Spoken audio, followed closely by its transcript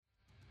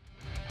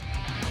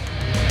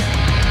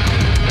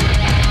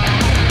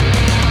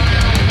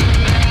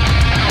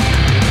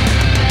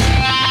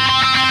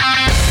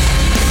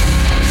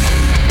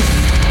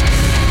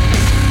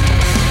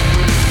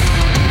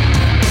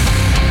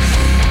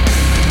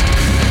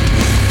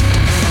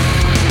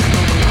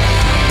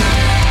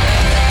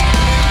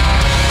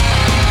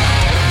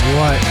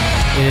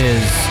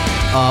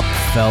up,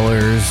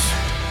 fellers?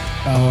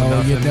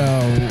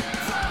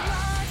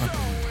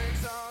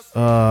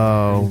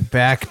 Oh,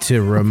 back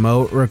to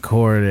remote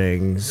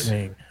recordings.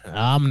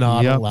 I'm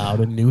not allowed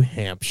in New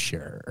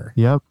Hampshire.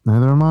 Yep,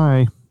 neither am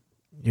I.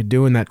 You're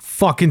doing that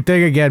fucking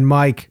thing again,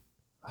 Mike.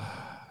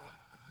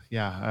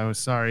 Yeah, I was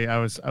sorry. I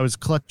was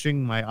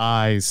clutching my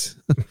eyes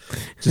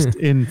just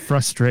in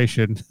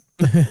frustration.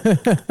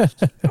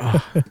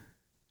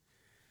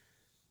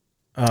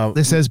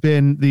 This has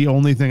been the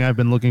only thing I've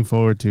been looking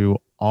forward to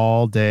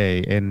all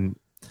day, and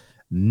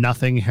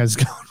nothing has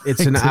gone. It's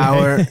an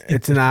hour.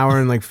 It's an hour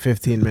and like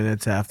 15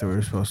 minutes after we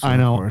were supposed to. I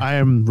know. record. I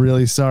am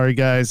really sorry,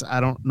 guys.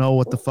 I don't know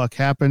what the fuck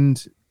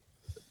happened.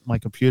 My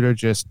computer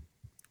just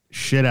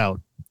shit out.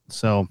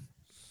 So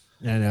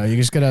I know. You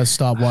just gotta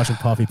stop watching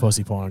puffy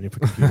pussy porn on your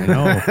computer. I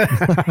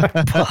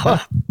know.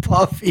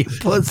 Puffy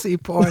pussy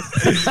porn.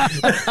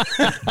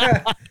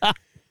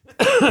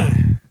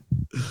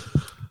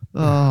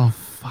 Oh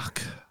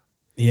fuck.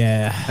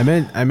 Yeah. I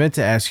meant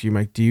to ask you,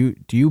 Mike. Do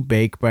you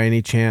bake by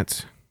any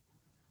chance?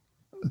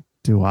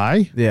 Do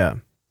I? Yeah.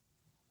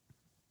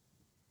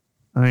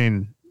 I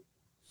mean,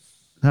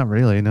 not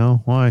really.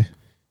 No. Why?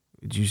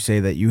 Would you say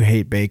that you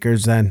hate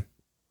bakers then?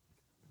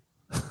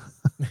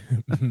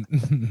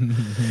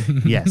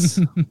 Yes.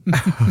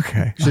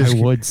 Okay. I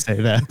would say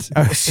that.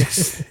 I was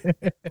just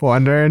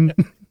wondering.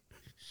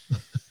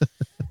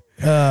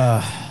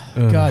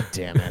 God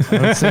damn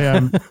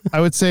it.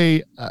 I would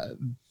say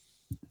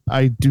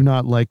I do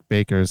not like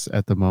bakers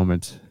at the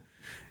moment.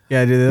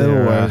 Yeah, dude, they're the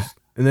They're, worst.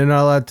 And they're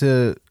not allowed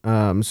to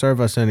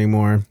serve us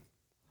anymore.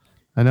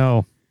 I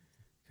know.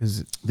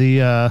 Cause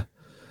The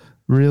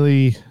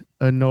really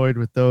annoyed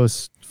with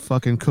those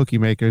fucking cookie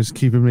makers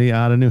keeping me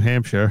out of New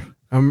Hampshire.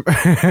 I'm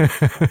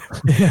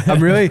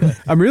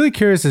really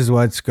curious as to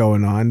what's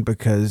going on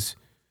because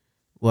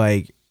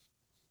like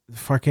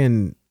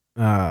fucking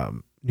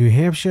New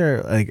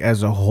Hampshire like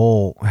as a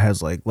whole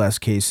has like less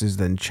cases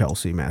than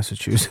Chelsea,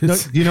 Massachusetts. No,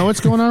 do you know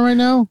what's going on right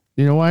now?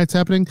 You know why it's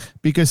happening?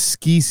 Because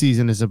ski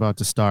season is about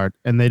to start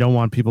and they don't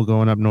want people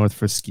going up north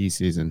for ski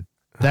season.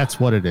 That's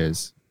what it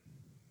is.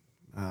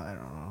 I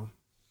don't know.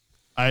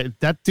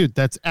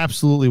 That's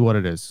absolutely what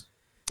it is.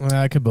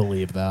 I could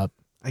believe that.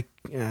 I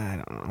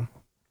don't know.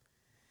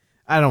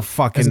 I don't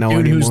fucking As a know dude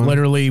anymore. who's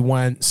literally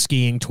went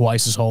skiing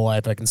twice his whole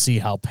life, I can see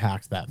how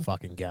packed that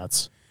fucking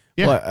gets.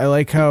 Yeah. Well, I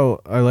like how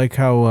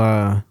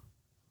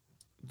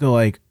they're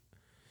like,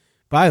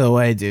 by the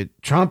way, dude,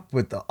 Trump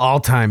with the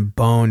all-time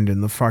boned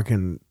in the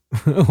fucking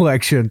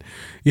election.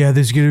 Yeah,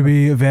 there's going to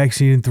be a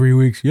vaccine in 3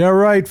 weeks. Yeah,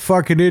 right,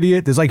 fucking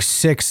idiot. There's like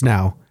 6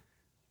 now.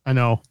 I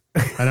know.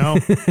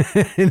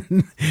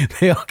 And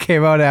they all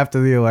came out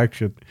after the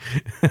election.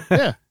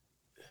 Yeah.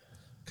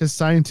 Because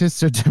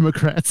scientists are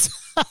Democrats.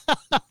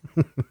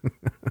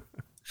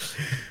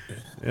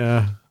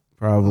 Yeah,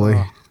 probably.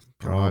 Oh,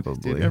 God,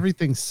 Probably. dude,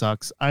 everything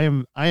sucks. I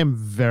am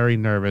very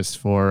nervous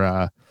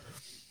for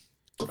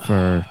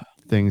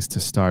things to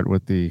start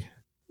with the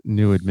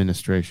new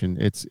administration.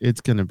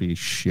 It's gonna be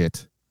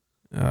shit.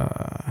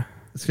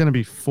 It's gonna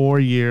be 4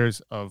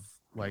 years of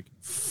like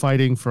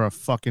fighting for a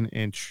fucking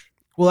inch.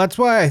 Well, that's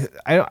why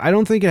I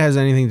don't think it has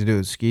anything to do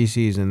with ski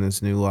season,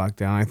 this new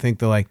lockdown. I think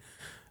they're like,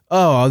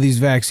 oh, all these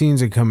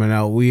vaccines are coming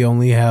out. We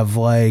only have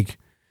like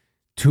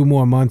 2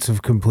 more months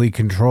of complete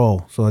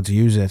control, so let's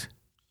use it.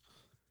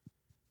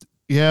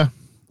 Yeah,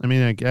 I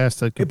mean, I guess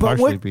that could But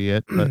partially be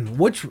it. But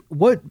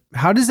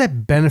How does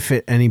that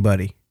benefit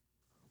anybody?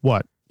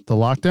 what, the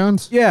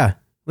lockdowns? Yeah,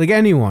 like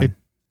anyone.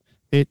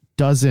 It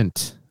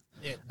doesn't.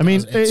 I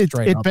mean,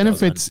 it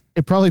benefits.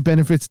 It probably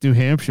benefits New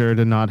Hampshire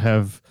to not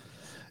have,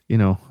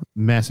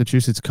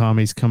 Massachusetts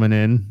commies coming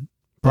in.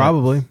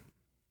 Probably.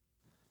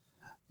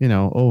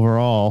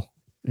 Overall,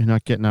 you're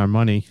not getting our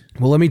money.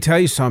 Well, let me tell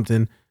you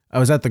something. I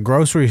was at the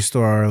grocery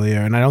store earlier,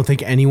 and I don't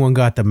think anyone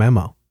got the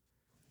memo.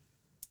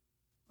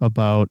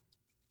 About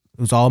It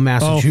was all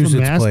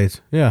Massachusetts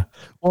plates. Yeah.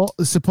 well,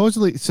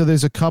 supposedly, so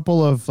there's a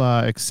couple of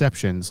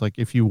exceptions. Like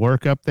if you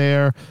work up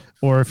there,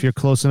 or if you're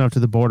close enough to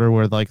the border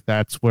where like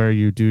that's where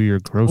you do your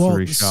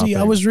grocery shopping. See,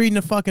 I was reading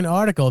a fucking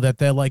article that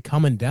they're like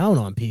coming down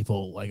on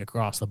people like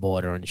across the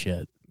border and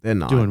shit. They're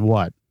not. doing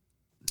what?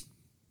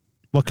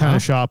 What kind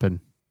of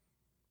shopping?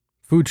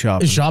 Food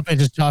shopping. Shopping,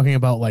 just talking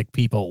about like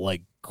people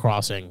like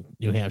crossing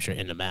New Hampshire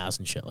into Mass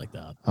and shit like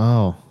that.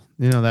 Oh,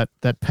 that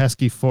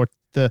pesky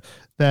that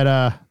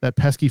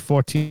pesky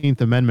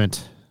 14th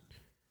Amendment.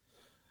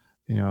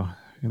 You're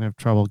gonna have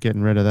trouble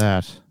getting rid of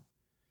that.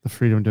 The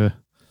freedom to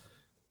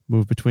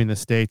move between the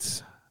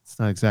states. It's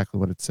not exactly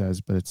what it says,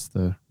 but it's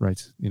the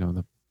rights,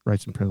 the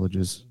rights and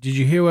privileges. Did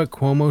you hear what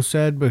Cuomo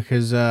said?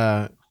 Because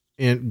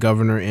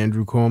Governor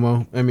Andrew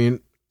Cuomo, I mean,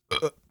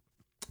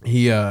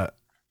 he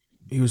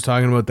was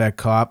talking about that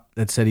cop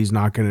that said he's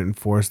not going to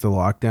enforce the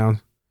lockdown.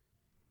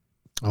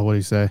 Oh, what do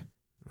you say?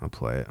 I'll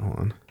play it. Hold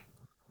on.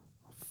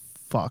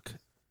 Fuck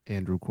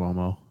Andrew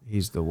Cuomo.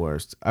 He's the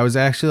worst. I was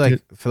actually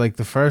like, for like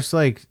the first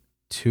like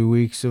 2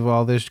 weeks of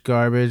all this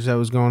garbage that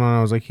was going on,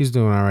 I was like, he's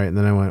doing all right. And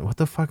then I went, what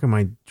the fuck am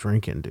I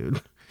drinking,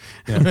 dude?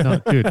 Yeah, no,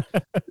 dude.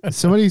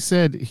 Somebody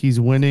said he's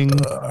winning.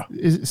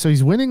 So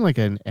he's winning like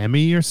an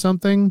Emmy or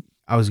something.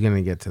 I was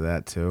gonna get to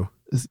that too.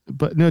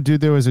 But no,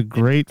 dude, there was a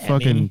great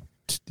fucking.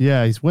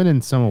 Yeah, he's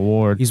winning some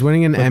award. He's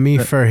winning an Emmy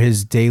for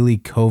his daily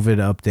COVID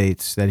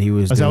updates that he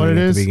was Is that doing what it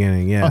at is? the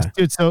beginning. Yeah. Oh,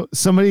 dude, so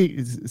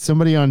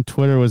somebody on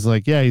Twitter was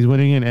like, yeah, he's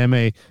winning an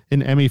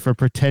Emmy for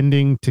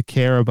pretending to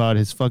care about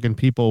his fucking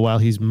people while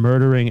he's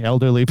murdering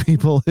elderly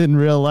people in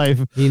real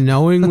life. He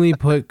knowingly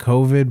put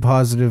COVID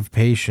positive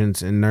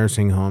patients in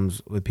nursing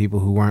homes with people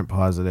who weren't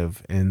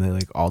positive, and they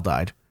like all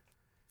died.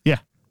 Yeah.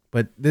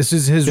 But this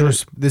is his.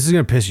 This is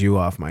gonna piss you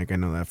off, Mike. I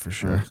know that for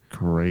sure.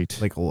 Great.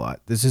 Like a lot.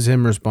 This is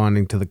him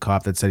responding to the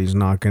cop that said he's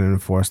not gonna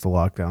enforce the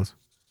lockdowns.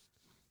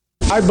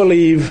 I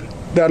believe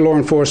that law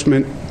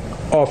enforcement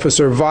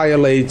officer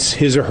violates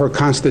his or her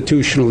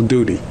constitutional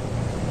duty.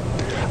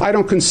 I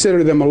don't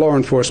consider them a law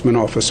enforcement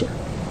officer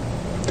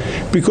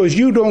because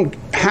you don't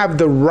have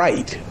the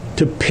right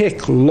to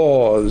pick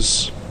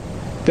laws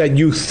that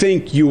you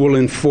think you will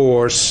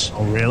enforce,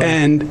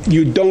 and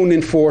you don't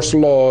enforce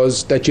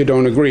laws that you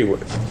don't agree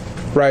with,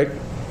 right?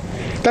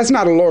 That's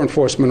not a law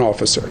enforcement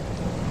officer.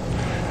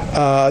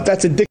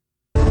 That's a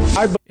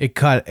dictator. It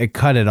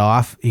cut it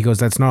off. He goes,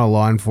 "That's not a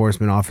law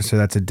enforcement officer.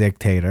 That's a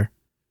dictator."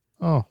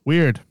 Oh,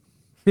 weird.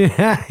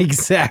 Yeah,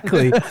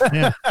 exactly.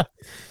 Yeah.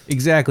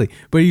 Exactly.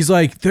 But he's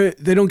like,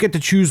 they don't get to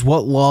choose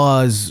what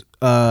laws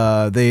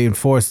they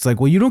enforce. It's like,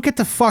 well, you don't get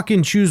to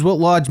fucking choose what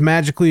laws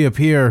magically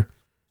appear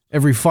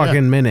every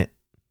fucking minute.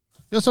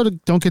 You also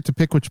don't get to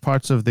pick which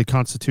parts of the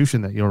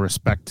Constitution that you'll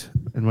respect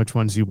and which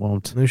ones you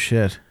won't. No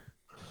shit.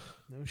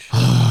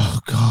 Oh,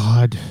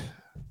 God.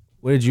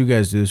 What did you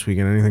guys do this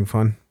weekend? Anything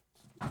fun?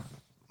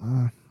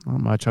 Not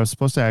much. I was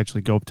supposed to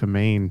actually go up to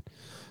Maine,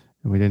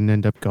 and we didn't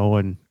end up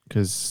going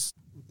because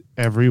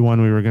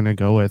everyone we were going to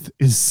go with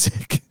is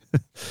sick.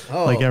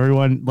 Like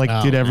everyone,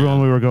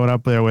 everyone we were going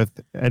up there with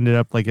ended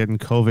up like getting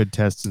COVID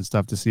tests and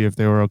stuff to see if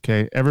they were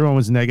okay. Everyone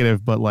was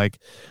negative, but like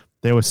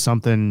there was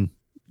something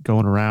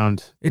going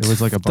around. It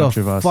was like a bunch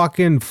of us.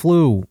 Fucking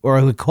flu or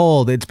the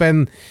cold. It's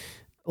been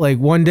like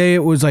one day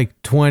it was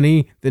like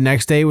 20, the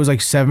next day it was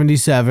like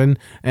 77,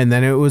 and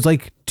then it was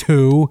like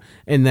 2,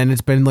 and then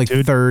it's been like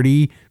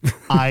 30.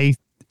 I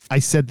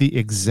said the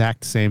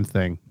exact same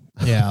thing.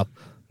 Yeah.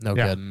 No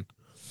Yeah. kidding.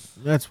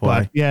 That's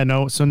why. But yeah,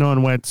 no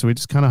one went, so we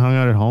just kind of hung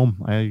out at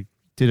home. I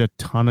did a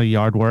ton of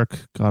yard work,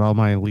 got all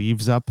my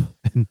leaves up,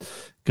 and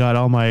got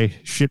all my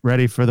shit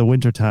ready for the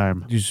winter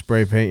time. Did you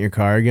spray paint your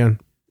car again?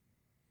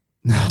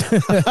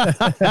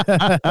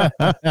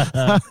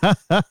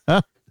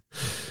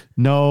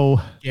 No.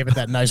 Gave it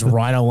that nice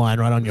rhino line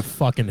right on your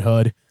fucking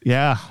hood.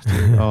 Yeah.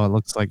 Oh, it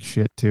looks like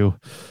shit too.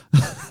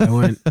 I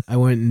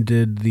went and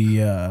did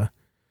the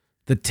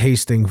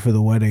tasting for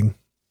the wedding.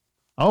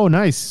 Oh,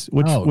 nice.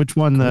 Which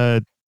one?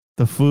 Cool.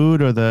 The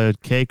food or the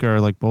cake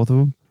or like both of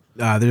them?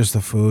 There's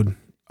the food.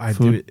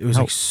 Food? It was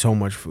like so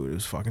much food. It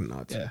was fucking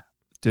nuts. Yeah.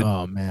 Dude,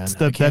 oh man,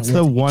 that's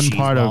the one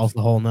part of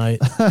the whole night.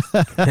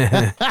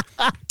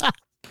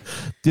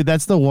 Dude,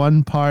 that's the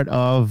one part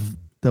of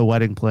the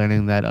wedding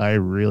planning that I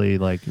really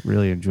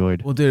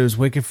enjoyed. Well, dude, it was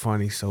wicked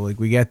funny. So like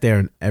we get there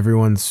and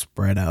everyone's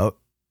spread out,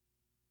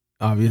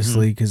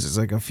 obviously, because there's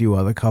like a few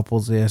other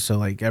couples there. So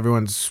like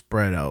everyone's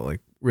spread out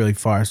like really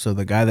far. So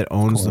the guy that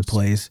owns the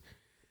place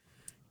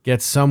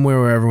gets somewhere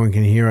where everyone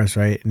can hear us,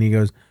 right? And he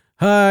goes,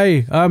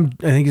 "Hi, I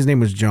think his name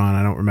was John.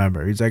 I don't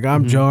remember." He's like,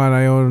 "I'm John.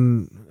 I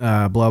own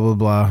blah blah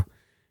blah,"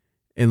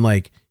 and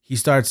like he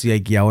starts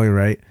like yelling,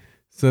 right?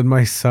 So then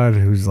my son,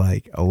 who's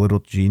like a little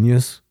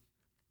genius,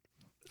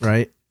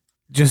 right,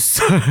 just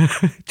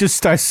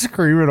starts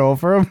screaming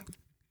over him.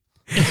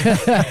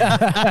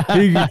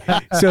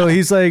 So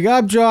he's like,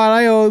 "I'm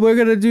John. We're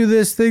gonna do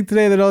this thing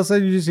today." Then all of a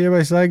sudden, you just hear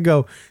my son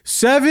go,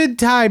 7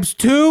 times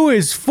 2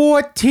 is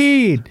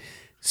 14.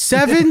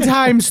 7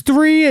 times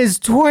 3 is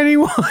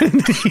 21.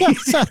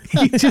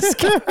 he just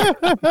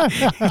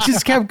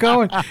kept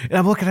going, and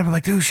I'm looking at him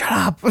like, "Dude, shut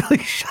up!"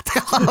 Like, shut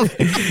up,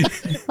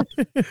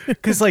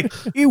 because like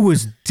it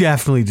was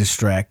definitely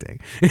distracting.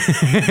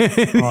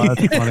 Oh,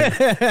 that's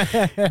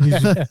funny.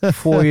 He's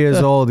 4 years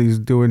old. He's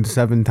doing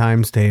 7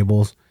 times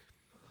tables.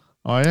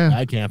 Oh yeah,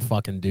 I can't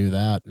fucking do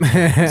that.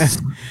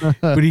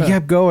 But he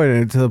kept going,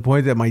 and to the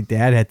point that my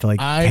dad had to like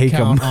I take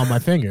count him on my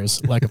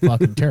fingers like a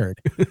fucking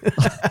turd.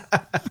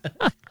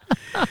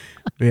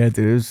 Yeah,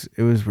 dude,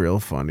 it was real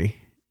funny.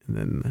 And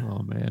then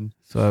oh man,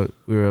 so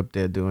we were up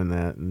there doing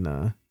that,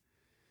 and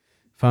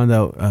found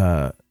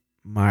out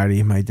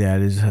Marty, my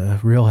dad, is a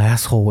real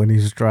asshole when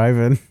he's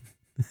driving.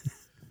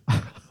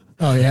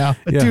 Oh yeah,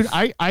 dude,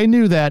 I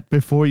knew that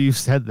before you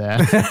said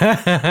that.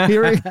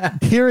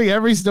 hearing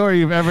every story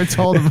you've ever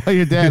told about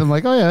your dad, I'm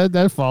like, oh yeah,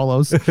 that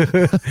follows.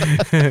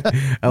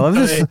 I love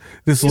this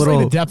He's little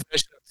like the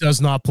definition of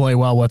does not play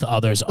well with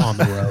others on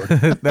the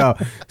road. No,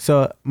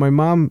 so my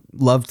mom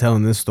loved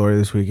telling this story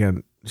this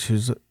weekend.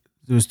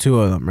 There was 2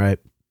 of them, right?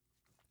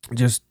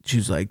 She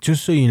was like,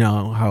 "Just so you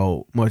know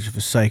how much of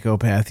a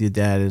psychopath your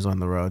dad is on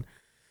the road."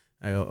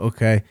 I go,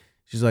 "Okay."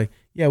 She's like,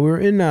 "Yeah, we were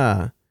in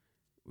a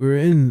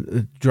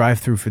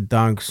drive-through for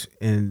Dunks,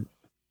 and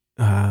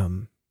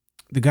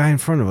the guy in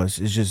front of us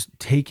is just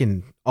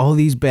taking all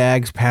these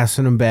bags,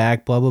 passing them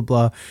back, blah, blah,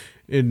 blah.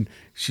 And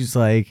she's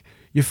like,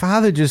 your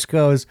father just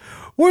goes,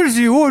 what is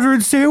he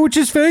ordering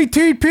sandwiches for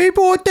 18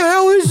 people? What the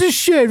hell is this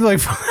shit? Like,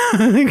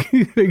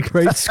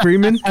 right,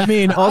 screaming. I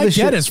mean, all I this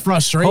get shit. his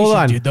frustration, Hold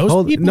on, dude.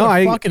 Those people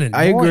are fucking annoying.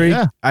 I agree.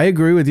 Yeah. I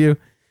agree with you.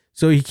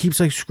 So he keeps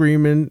like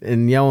screaming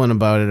and yelling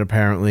about it,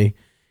 apparently.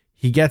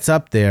 He gets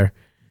up there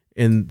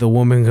and the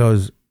woman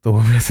at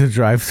the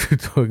drive-thru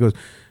door goes,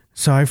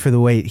 sorry for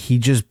the wait. He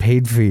just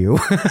paid for you.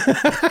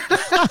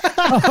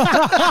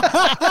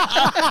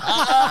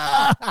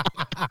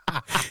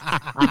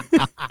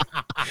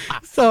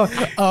 So,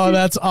 oh,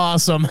 that's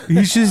awesome.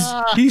 he's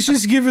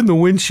just giving the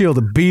windshield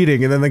a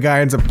beating, and then the guy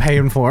ends up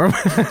paying for him.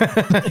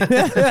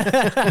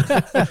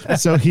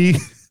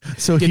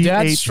 So Your he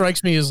dad ate.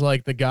 strikes me as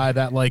like the guy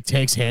that like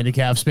takes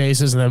handicap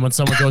spaces, and then when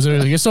someone goes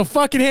in, you're so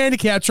fucking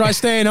handicapped, try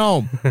staying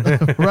home.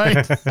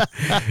 Right.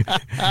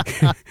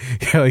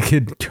 Yeah, like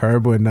in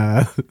Curb when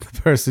the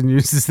person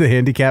uses the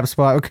handicap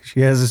spot because she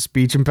has a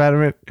speech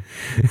impediment.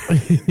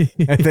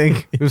 I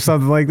think it was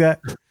something like that,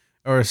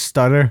 or a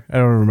stutter. I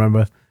don't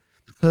remember.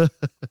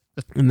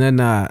 And then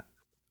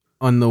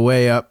on the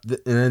way up, and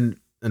then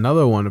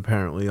another one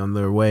apparently on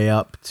their way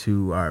up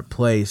to our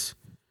place.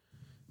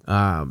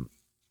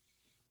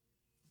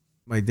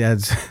 My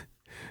dad's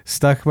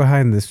stuck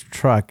behind this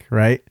truck,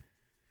 right?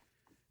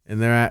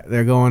 And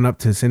they're going up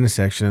to this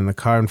intersection, and the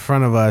car in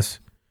front of us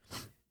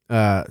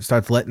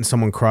starts letting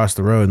someone cross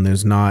the road, and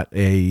there's not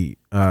a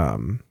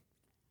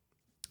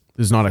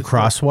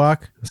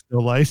crosswalk, No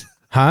light.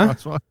 huh?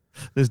 Crosswalk.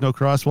 There's no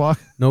crosswalk.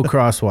 No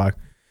crosswalk.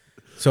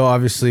 So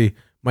obviously,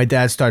 my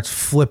dad starts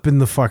flipping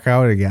the fuck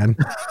out again.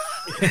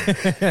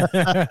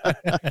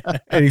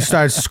 And he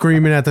starts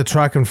screaming at the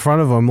truck in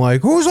front of him,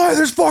 like, who's letting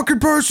this fucking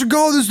person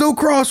go? There's no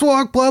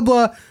crosswalk, blah,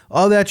 blah.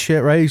 All that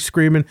shit, right? He's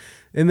screaming.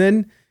 And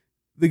then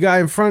the guy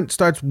in front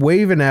starts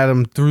waving at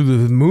him through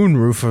the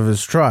moonroof of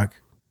his truck.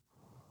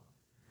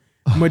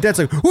 And my dad's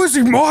like, was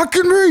he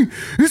mocking me?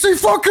 Is he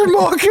fucking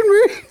mocking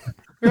me?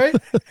 Right?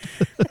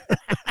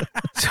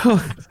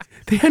 So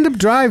they end up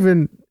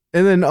driving.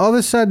 And then all of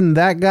a sudden,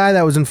 that guy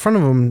that was in front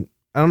of him,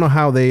 I don't know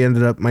how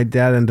my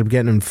dad ended up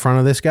getting in front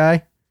of this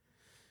guy.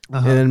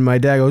 And then my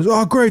dad goes,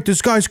 oh, great,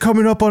 this guy's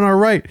coming up on our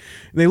right.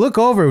 And they look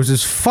over, it was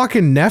his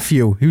fucking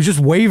nephew. He was just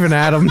waving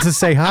at him to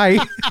say hi.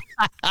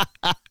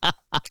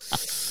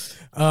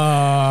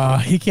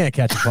 He can't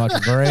catch a fucking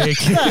break.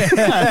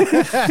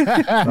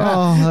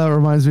 Oh, that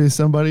reminds me of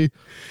somebody.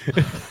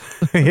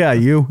 Yeah,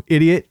 you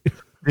idiot.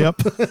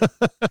 Yep.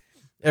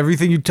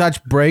 Everything you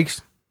touch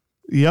breaks.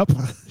 Yep.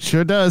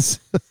 Sure does.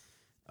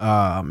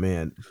 Oh,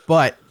 man.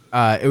 But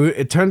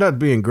it turned out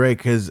being great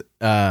because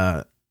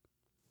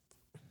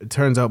it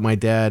turns out my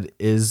dad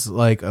is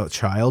like a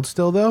child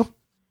still, though.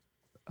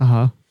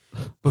 Uh-huh.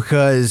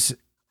 Because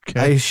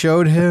Okay. I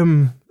showed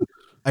him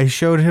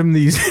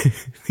these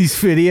these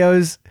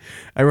videos.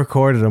 I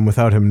recorded them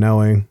without him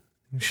knowing.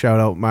 Shout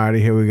out Marty.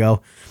 Here we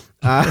go.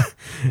 I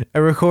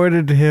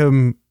recorded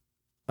him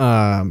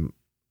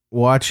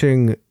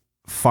watching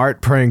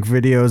fart prank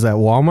videos at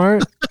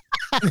Walmart.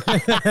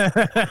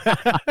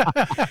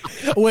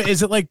 Wait,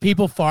 is it like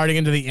people farting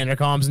into the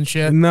intercoms and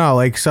shit? No,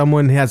 like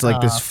someone has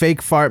like this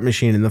fake fart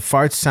machine, and the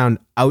farts sound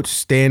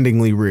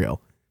outstandingly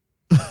real,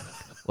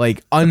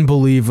 like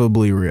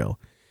unbelievably real.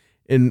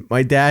 And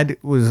my dad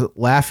was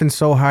laughing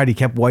so hard he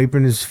kept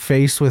wiping his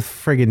face with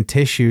friggin'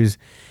 tissues.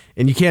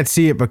 And you can't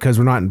see it because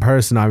we're not in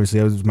person. Obviously,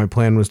 my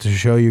plan was to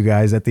show you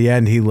guys. At the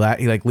end, he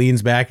like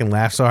leans back and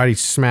laughs so hard he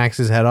smacks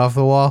his head off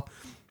the wall.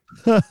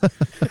 I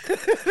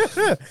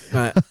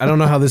don't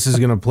know how this is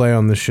gonna play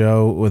on the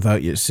show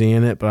without you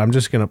seeing it, but I'm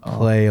just gonna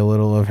play a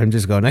little of him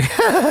just going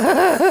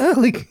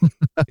like,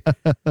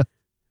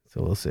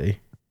 so we'll see.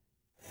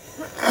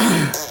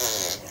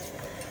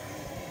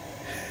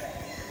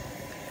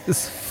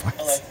 This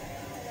fucks.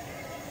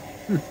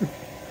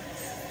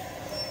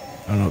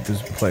 I don't know if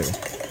this is playing.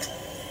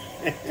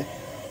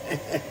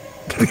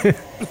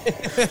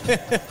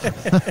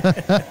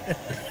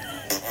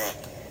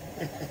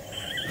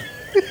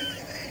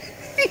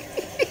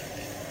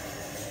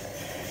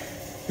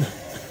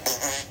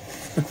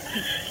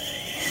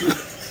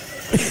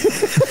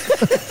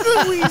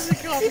 The wheezing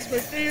cough is my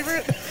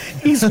favorite.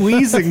 He's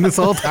wheezing this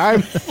whole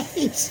time.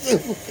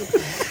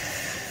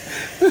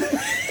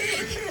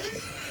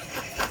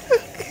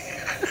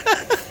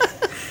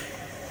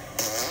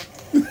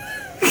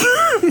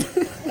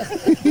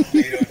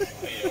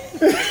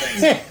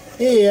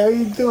 Hey, how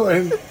you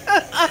doing?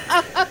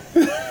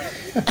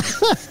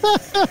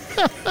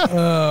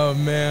 Oh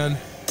man.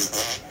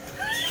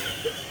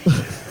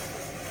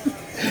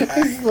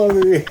 He's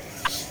loving me.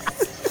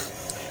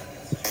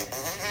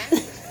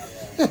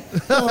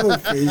 Oh,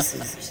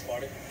 faces. Just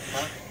farted?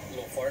 Huh? A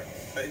little fart?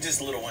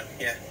 Just a little one,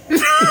 yeah.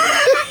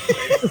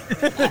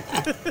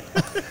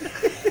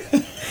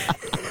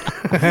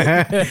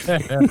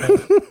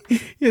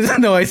 He has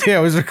no idea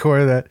I was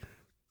recording that.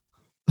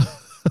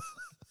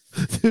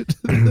 dude.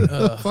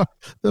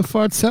 The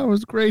fart sound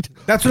was great.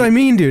 That's what I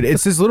mean, dude.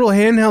 It's this little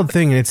handheld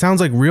thing, and it sounds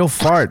like real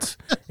farts,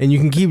 and you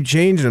can keep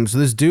changing them. So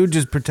this dude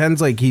just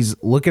pretends like he's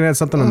looking at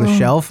something on the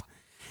shelf.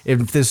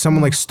 If there's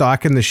someone like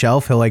stalking the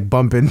shelf, he'll like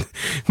bump in.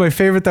 My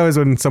favorite though is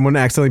when someone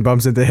accidentally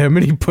bumps into him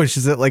and he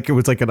pushes it like it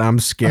was like an I'm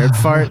scared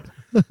fart.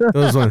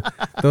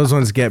 Those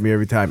ones get me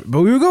every time.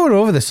 But we were going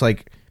over this,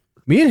 like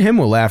me and him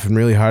were laughing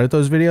really hard at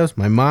those videos.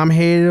 My mom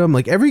hated them.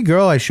 Like every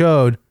girl I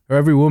showed or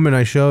every woman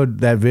I showed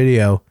that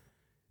video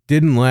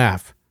didn't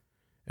laugh.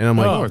 And I'm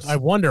like, I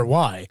wonder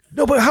why.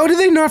 no, but how do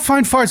they not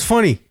find farts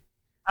funny?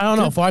 I don't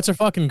know. Farts are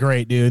fucking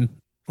great, dude.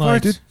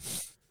 Like,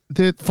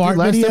 The Fart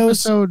last videos?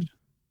 episode.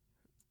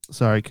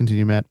 Sorry,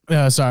 continue, Matt.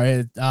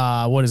 sorry.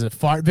 What is it?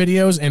 Fart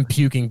videos and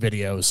puking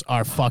videos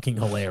are fucking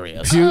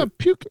hilarious.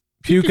 Puke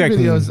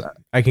videos.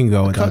 I can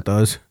go without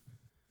those.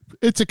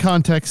 It's a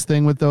context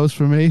thing with those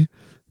for me.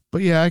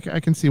 But yeah, I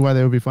can see why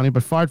they would be funny.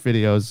 But fart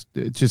videos,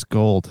 it's just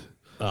gold.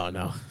 Oh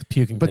no,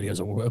 puking videos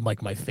are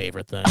like my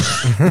favorite thing.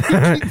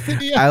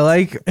 I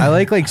like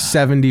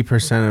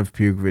 70% of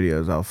puke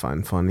videos I'll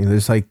find funny.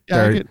 There's like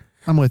 30,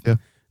 I'm with you.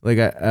 like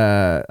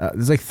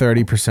there's like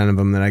 30% of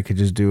them that I could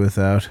just do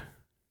without.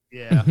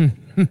 Yeah,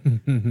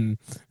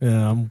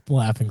 Yeah, I'm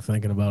laughing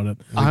thinking about it.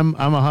 I'm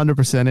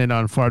 100% in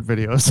on fart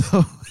videos.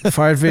 So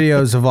Fart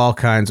videos of all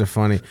kinds are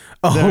funny.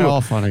 they're Oh,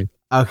 all funny.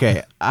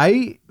 okay.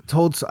 I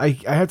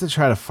have to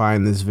try to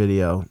find this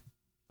video.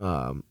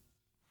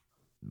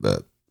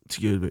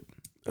 Excuse me.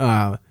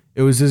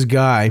 It was this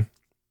guy.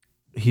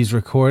 He's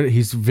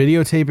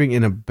videotaping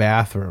in a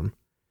bathroom.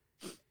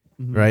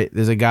 Right?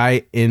 There's a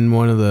guy in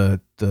one of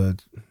the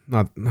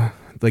not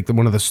like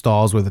one of the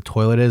stalls where the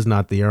toilet is,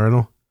 not the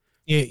urinal.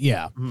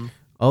 Yeah.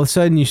 All of a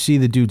sudden you see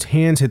the dude's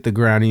hands hit the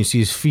ground and you see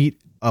his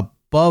feet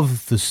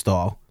above the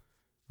stall,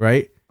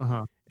 right?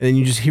 Uh-huh. And then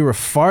you just hear a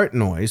fart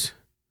noise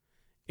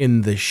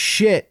and the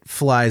shit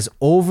flies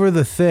over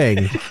the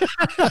thing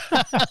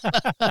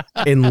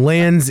and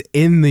lands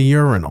in the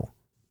urinal.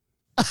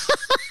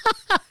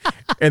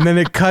 And then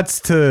it cuts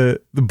to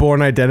the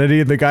Bourne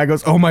Identity and the guy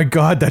goes, "Oh my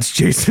God, that's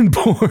Jason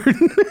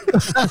Bourne."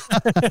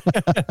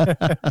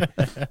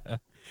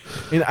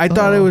 And I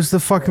thought it was the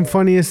fucking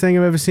funniest thing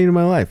I've ever seen in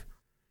my life.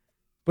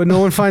 But no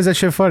one finds that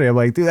shit funny. I'm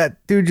like, dude,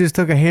 that dude just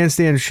took a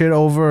handstand shit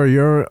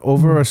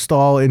over a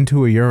stall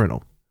into a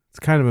urinal. It's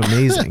kind of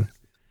amazing.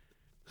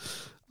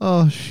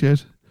 Oh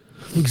shit.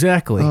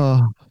 Exactly.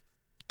 Oh,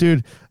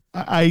 dude,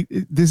 I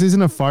this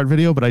isn't a fart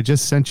video, but I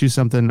just sent you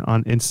something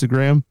on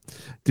Instagram.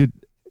 Dude,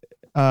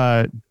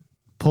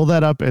 pull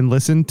that up and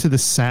listen to the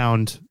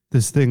sound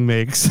this thing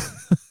makes.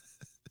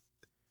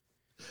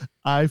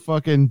 I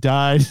fucking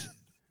died.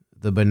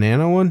 The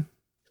banana one?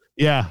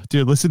 Yeah,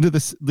 dude, listen to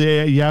this.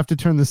 Yeah, you have to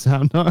turn the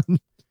sound on.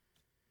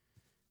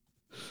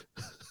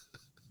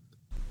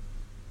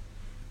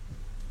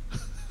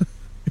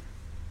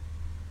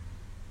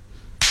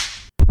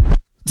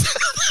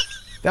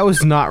 That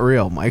was not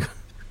real, Mike.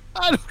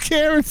 I don't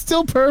care. It's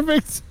still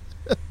perfect.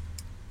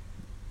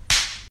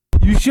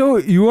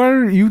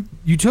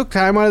 You took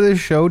time out of this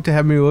show to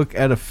have me look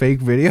at a fake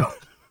video?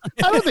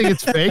 I don't think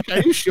it's fake. Are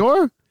you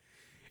sure?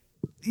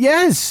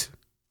 Yes.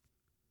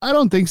 I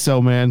don't think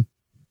so, man.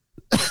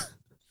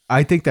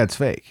 I think that's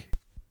fake.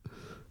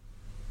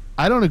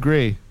 I don't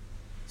agree.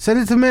 Send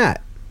it to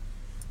Matt.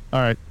 All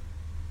right.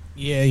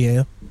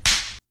 Yeah.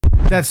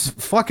 That's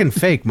fucking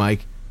fake,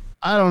 Mike.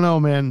 I don't know,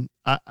 man.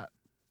 I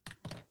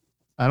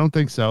don't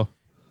think so.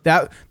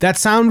 That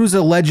sound was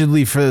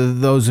allegedly, for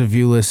those of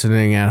you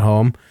listening at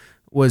home,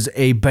 was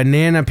a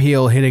banana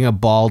peel hitting a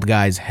bald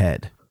guy's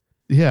head.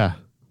 Yeah.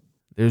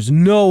 There's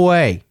no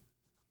way.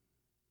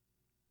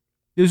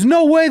 There's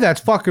no way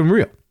that's fucking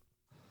real.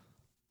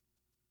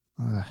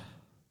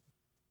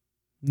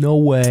 No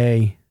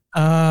way.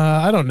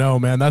 I don't know,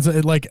 man. That's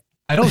like,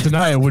 I don't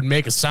deny it would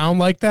make a sound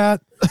like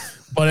that,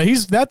 but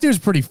that dude's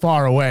pretty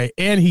far away,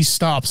 and he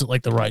stops at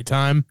like the right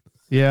time.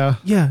 Yeah.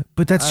 Yeah,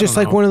 but that's I just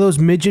don't like know. one of those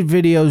midget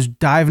videos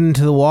diving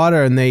into the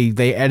water, and they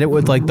edit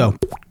with like the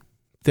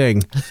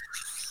thing.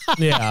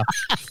 Yeah.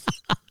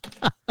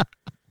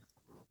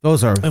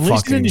 Those are At least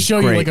fucking he didn't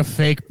show great. you like a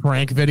fake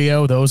prank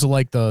video. Those are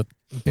like the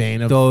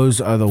bane of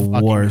Those are the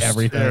fucking worst.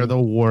 everything. They're the They're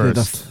worst.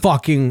 the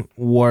fucking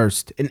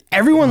worst, and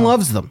everyone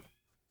loves them.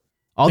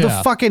 All the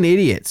Yeah. fucking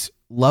idiots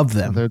love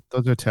them.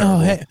 Those are terrible. Oh,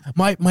 hey,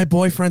 my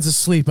boyfriend's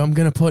asleep. I'm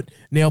gonna put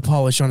nail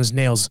polish on his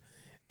nails,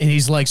 and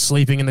he's like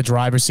sleeping in the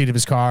driver's seat of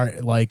his car,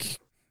 like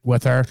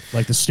with her,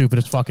 like the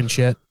stupidest fucking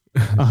shit.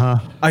 Uh-huh.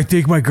 I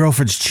think my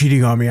girlfriend's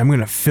cheating on me. I'm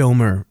gonna film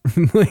her.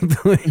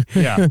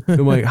 Yeah.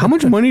 I'm like, how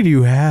much money do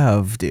you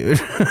have, dude?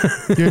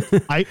 Dude,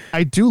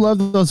 I do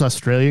love those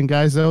Australian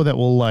guys though that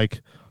will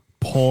like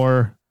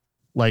pour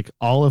like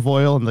olive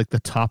oil on like the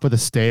top of the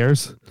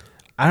stairs.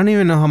 I don't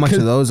even know how much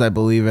of those I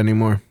believe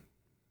anymore.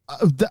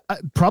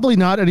 Probably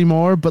not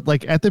anymore, but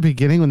like at the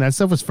beginning when that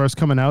stuff was first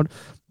coming out,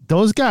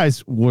 those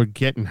guys were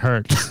getting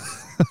hurt.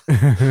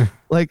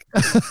 Like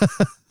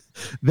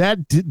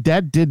that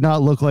did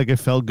not look like it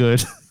felt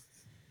good.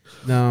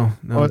 No,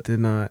 Or- it did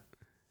not.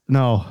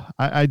 No,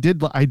 I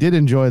did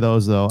enjoy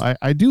those though.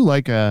 I do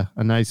like a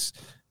nice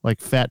like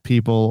fat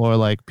people or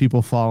like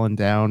people falling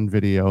down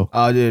video.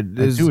 Oh, dude,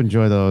 I do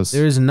enjoy those.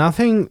 there's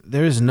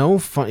no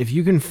fun. If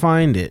you can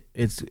find it,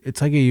 it's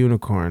like a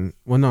unicorn.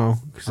 Well, no,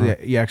 because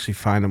you actually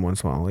find them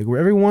once in a while. Like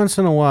every once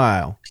in a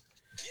while.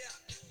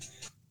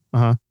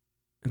 Uh-huh.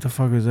 What the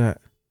fuck is that?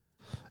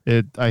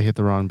 I hit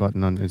the wrong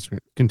button on Instagram.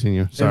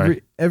 Continue.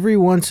 Sorry. Every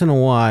once in a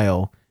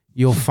while,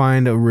 you'll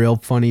find a real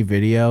funny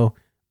video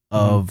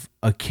of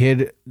a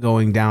kid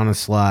going down a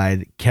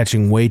slide,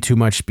 catching way too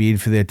much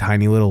speed for their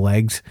tiny little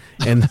legs,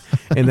 and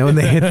then when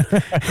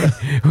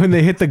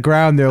they hit the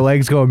ground, their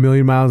legs go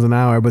 1,000,000 miles an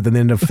hour, but then they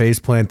end up face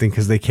planting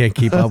because they can't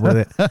keep up with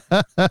it.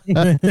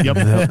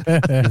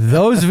 Yep.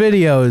 Those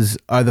videos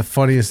are the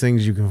funniest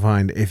things you can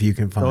find if you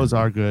can find Those them.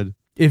 are good.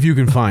 If you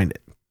can find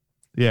it.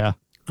 Yeah.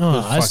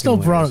 I still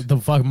fucking brought the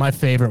fuck. My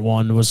favorite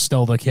one was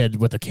still the kid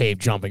with the cape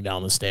jumping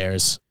down the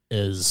stairs.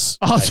 Is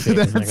my Oh,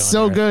 favorite thing that's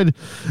on so earth.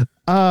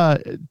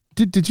 good.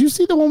 Did you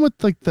see the one with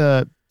like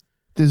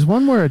there's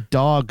one where a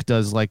dog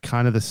does like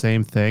kind of the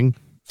same thing?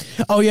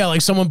 Oh yeah,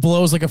 like someone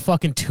blows like a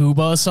fucking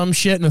tuba or some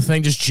shit, and the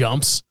thing just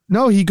jumps.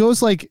 No, he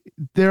goes like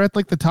they're at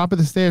like the top of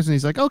the stairs and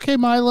he's like, "Okay,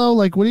 Milo,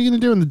 like what are you going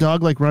to do?" And the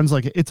dog like runs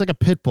like it's like a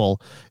pit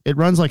bull. It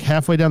runs like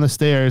halfway down the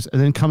stairs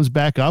and then comes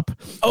back up.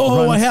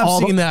 Oh, I runs have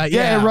all seen that.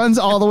 Yeah, Yeah, it runs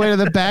all the way to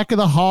the back of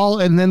the hall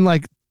and then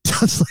like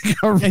does like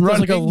a It does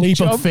like a running leap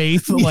jump. of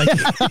faith. Like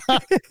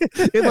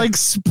It like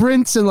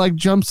sprints and like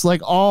jumps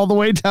like all the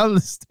way down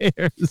the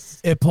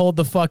stairs. it pulled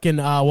the fucking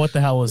what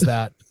the hell is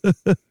that?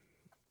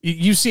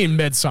 You've seen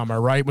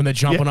Midsummer, right? When they're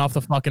jumping off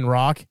the fucking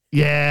rock.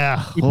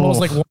 Yeah. He pulls Oh.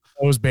 like one of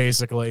those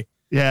basically.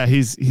 Yeah,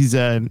 he's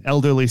an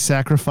elderly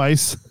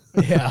sacrifice.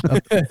 Yeah.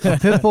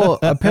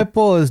 A pit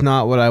bull is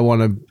not what I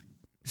want to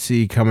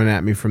see coming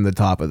at me from the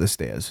top of the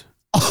stairs.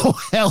 Oh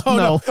hell Oh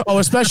no. no! Oh,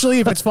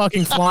 especially if it's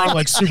fucking flying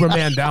like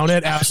Superman down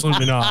it.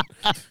 Absolutely not.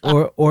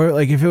 Or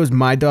like if it was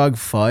my dog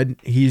Fudd,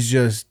 he's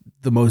just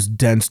the most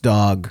dense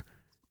dog.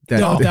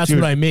 No, that's dude.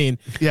 what I mean.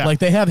 Yeah. Like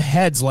they have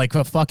heads like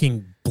a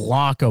fucking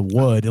block of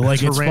wood.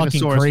 Like it's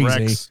fucking Tyrannosaurus crazy.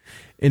 Rex.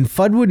 And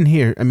Fudd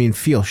wouldn't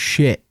feel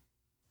shit.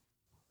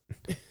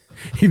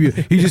 He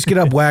just get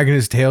up wagging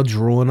his tail,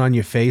 drooling on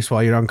your face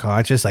while you're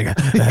unconscious. Like,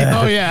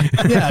 Oh yeah.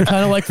 Yeah,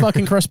 kind of like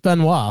fucking Chris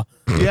Benoit.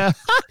 Yeah.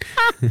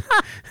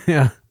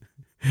 yeah.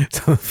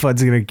 So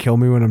Fudd's gonna kill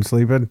me when I'm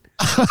sleeping.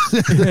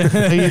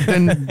 And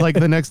then like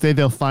the next day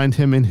they'll find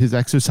him in his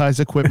exercise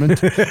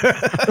equipment.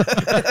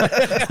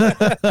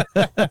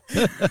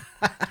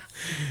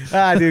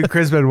 Dude,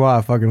 Chris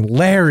Benoit, fucking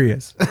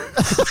hilarious.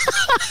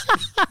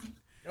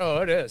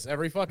 Oh, it is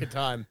every fucking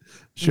time.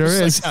 Sure Just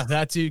like, is. yeah,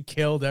 that dude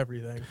killed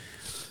everything.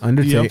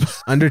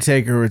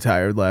 Undertaker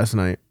retired last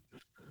night.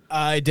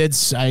 I did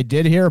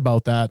hear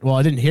about that. Well,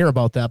 I didn't hear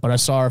about that, but I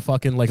saw a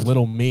fucking like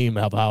little meme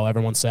of how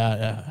everyone's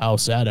sad, how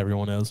sad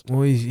everyone is.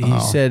 Well, he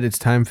said it's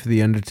time for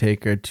the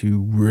Undertaker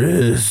to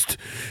rest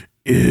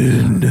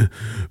in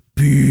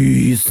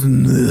peace.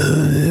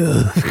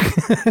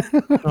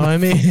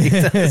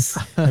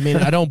 I mean,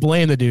 I don't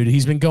blame the dude.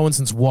 He's been going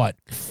since what?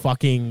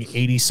 Fucking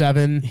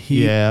 87.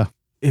 Yeah.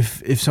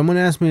 If someone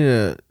asked me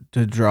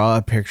to draw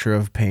a picture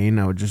of pain,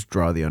 I would just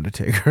draw the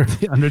Undertaker.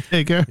 The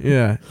Undertaker.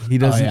 Yeah, he Oh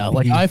doesn't. yeah,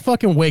 like I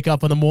fucking wake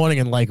up in the morning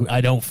and like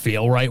I don't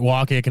feel right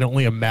walking. I can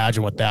only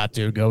imagine what that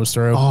dude goes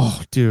through.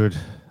 Oh, dude.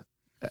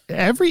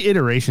 Every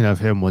iteration of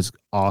him was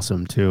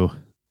awesome too.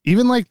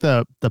 Even like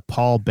the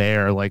Paul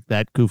Bear, like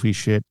that goofy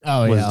shit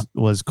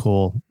was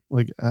cool.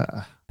 Like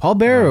Paul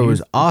Bearer he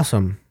was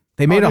awesome.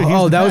 They made dude,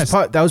 he's the best.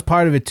 that was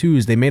part of it too.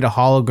 Is they made a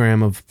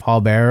hologram of Paul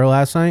Bearer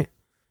last night.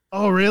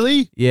 oh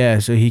really? Yeah,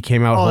 so he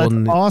came out Oh,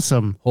 holding that's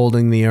awesome.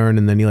 holding the urn,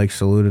 and then he like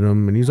saluted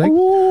him, and he's like,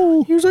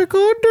 Ooh. he was like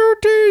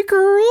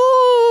Undertaker.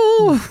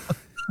 Oh.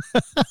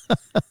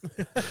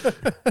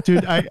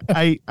 Dude,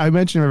 I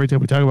mention him every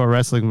time we talk about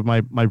wrestling,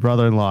 but my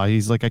brother-in-law,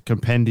 he's like a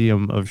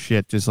compendium of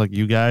shit, just like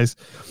you guys.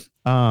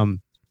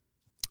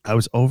 I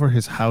was over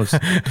his house.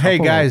 Hey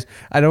guys,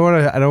 I don't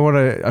want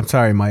to. I'm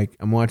sorry, Mike.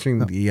 I'm watching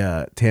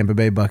the Tampa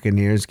Bay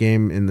Buccaneers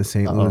game in the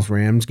St. Louis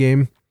Rams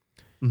game.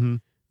 Mm-hmm.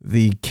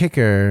 The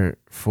kicker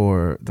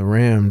for the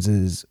Rams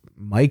is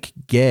Mike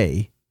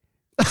Gay.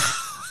 Of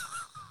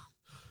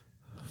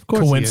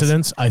course he is.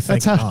 Coincidence? I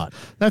think not.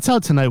 That's how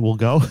tonight will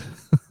go.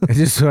 I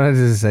just wanted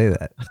to say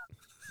that.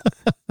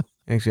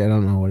 Actually, I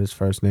don't know what his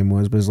first name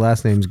was, but his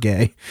last name's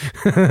Gay.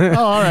 Oh,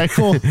 all right,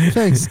 cool.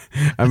 Thanks.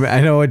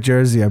 I know what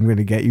jersey I'm going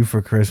to get you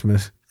for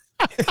Christmas.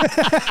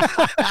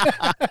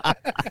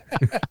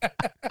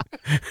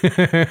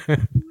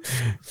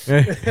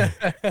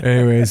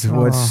 Anyways,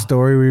 what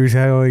story were you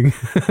telling?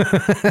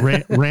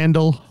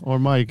 Randall or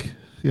Mike?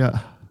 Yeah,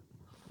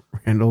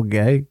 Randall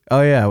Gay?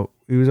 Oh, yeah.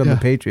 He was on Yeah. the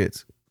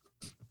Patriots.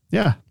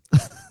 yeah.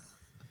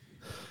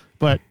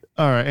 But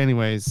all right.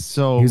 Anyways,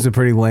 so He was a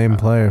pretty lame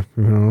player.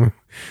 You know?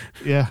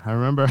 yeah, I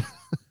remember.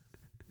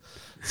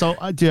 So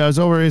dude, I was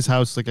over at his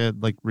house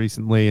like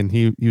recently, and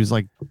he was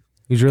like,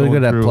 He's really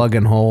Going good at through-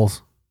 plugging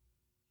holes.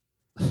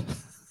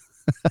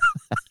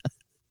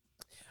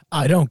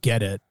 I don't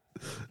get it.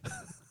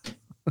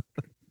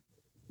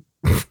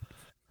 they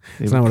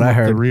not would what I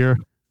come up the heard. rear.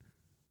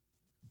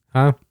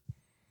 Huh?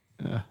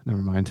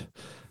 Never mind.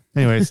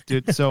 Anyways,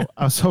 dude, so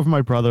I was over at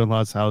my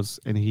brother-in-law's house,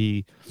 and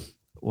he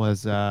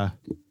was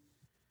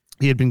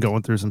he had been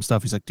going through some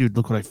stuff. He's like, dude,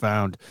 look what I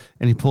found.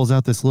 And he pulls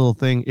out this little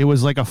thing. It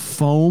was like a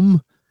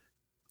foam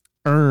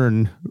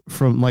urn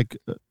from like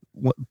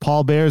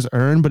Paul Bear's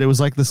urn, but it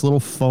was like this little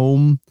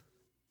foam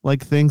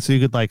like thing. So you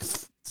could like,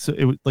 so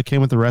it like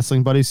came with the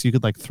wrestling buddies. So you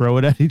could like throw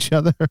it at each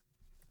other.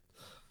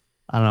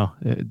 I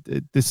don't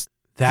know.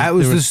 That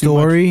was there the too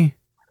much- story.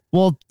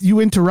 Well, you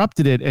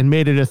interrupted it and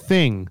made it a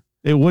thing.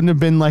 It wouldn't have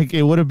been like,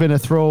 it would have been a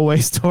throwaway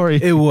story.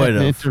 It would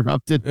have.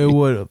 Interrupted. It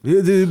would have.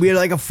 We had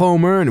like a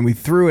foam urn and we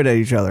threw it at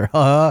each other.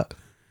 Well,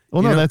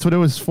 You no, know- that's what it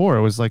was for.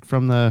 It was like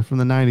from the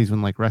 90s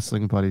when like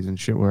wrestling buddies and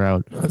shit were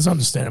out. That's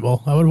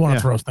understandable. I would want to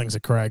Yeah. throw things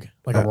at Craig,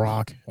 like a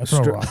rock. I'd throw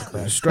a rock at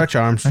Craig. Stretch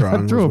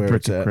Armstrong. I'd throw was a where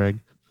brick it's at at. Craig.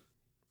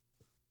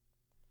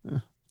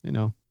 You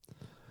know.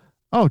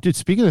 Oh, dude,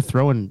 speaking of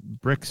throwing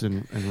bricks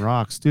and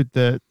rocks, dude,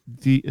 the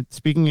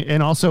speaking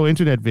and also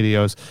internet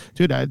videos,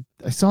 dude, I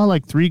saw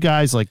like 3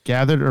 guys like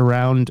gathered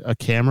around a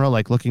camera,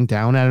 like looking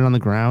down at it on the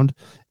ground,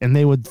 and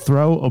they would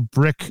throw a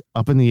brick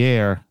up in the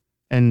air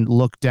and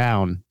look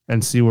down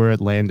and see where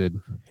it landed.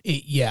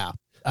 Yeah,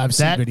 I've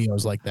seen That-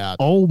 videos like that.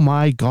 Oh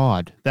my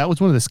God. That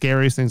was one of the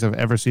scariest things I've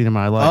ever seen in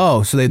my life.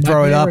 Oh, so they'd My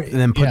throw it up favorite- and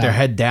then put yeah. their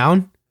head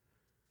down?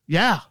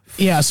 Yeah.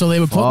 Yeah, so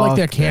they would put like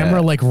their Fuck camera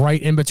that. like right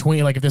in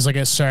between, like if there's like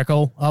a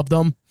circle of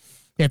them,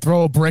 they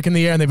throw a brick in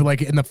the air and they'd be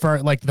like in the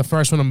first, like the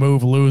first one to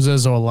move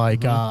loses, or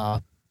like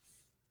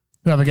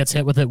whoever gets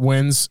hit with it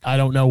wins. I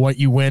don't know what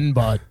you win,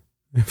 but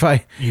If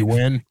I you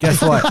win.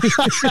 guess what?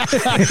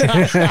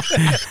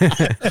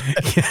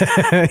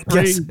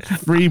 Guess,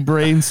 Free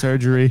brain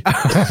surgery.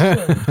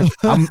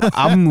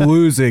 I'm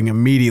losing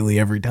immediately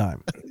every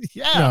time.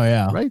 Yeah. Oh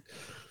yeah. Right.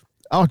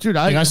 Oh, dude,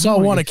 Like I saw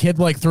one, a kid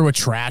like threw a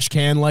trash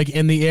can like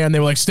in the air, and they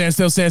were like, stand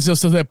still, stand still,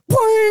 stand still.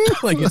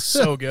 Boing! Like it's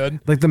so good.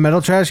 Like the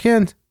metal trash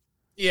cans?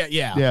 Yeah,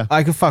 yeah. Yeah.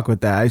 I could fuck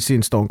with that. I've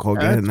seen Stone Cold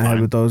get hit in the That's head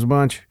fine. with those a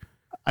bunch.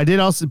 I did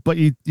also, but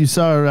you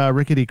saw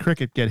Rickety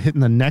Cricket get hit in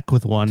the neck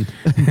with one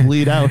and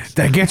bleed out.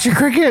 That gets you,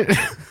 Cricket?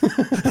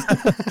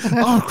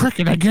 Oh,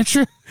 Cricket, I get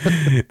you.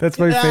 That's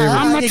my favorite.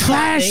 I'm the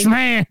trash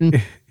man.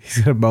 He's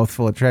got a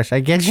mouthful of trash. I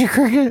get you,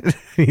 Cricket.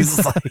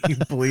 He's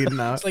like bleeding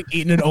out. It's like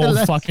eating an old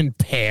fucking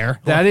pear.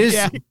 That is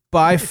Yeah.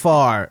 by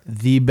far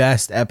the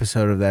best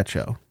episode of that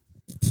show.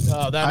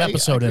 Oh, that I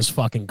episode could- is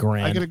fucking I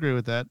grand. can agree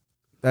with that.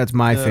 That's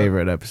my The-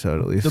 favorite episode,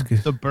 at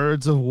least. The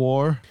Birds of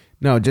War.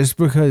 No, just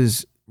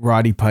because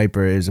Roddy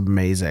Piper is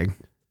amazing.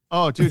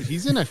 Oh, dude,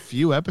 he's in a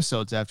few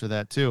episodes after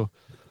that too.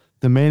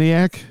 The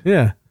Maniac.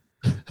 Yeah.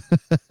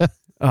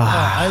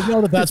 I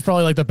know that that's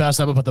probably like the best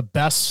ever, but the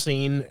best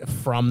scene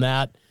from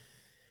that,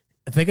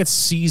 I think it's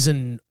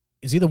season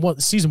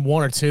 1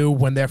 or 2,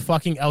 when they're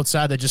fucking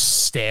outside, they're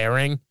just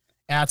staring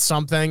at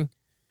something,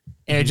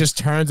 and it just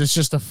turns, it's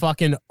just a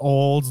fucking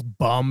old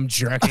bum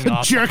jerking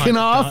off. Jerking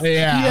off?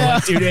 Yeah, Yeah.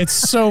 like, dude, it's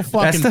so fucking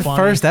That's the funny.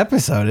 first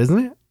episode,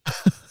 isn't it?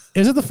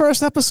 Is it the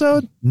first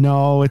episode?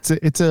 No, it's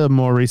a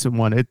more recent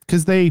one.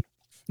 Because they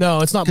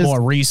No, it's not 'Cause-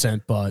 more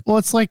recent, but well,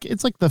 it's like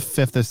the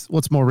fifth.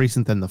 What's more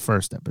recent than the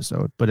first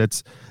episode? But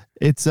it's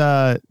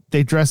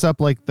they dress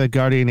up like the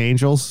guardian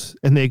angels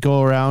and they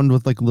go around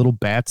with like little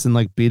bats and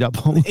like beat up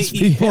homeless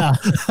people. yeah.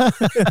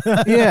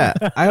 Yeah.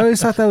 I always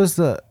thought that was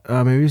the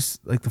maybe it's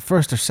like the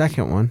first or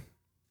second one.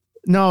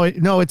 No,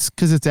 it's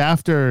because it's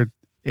after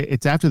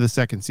the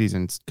second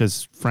season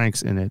because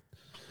Frank's in it.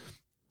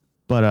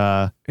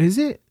 But Is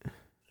it?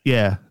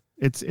 yeah,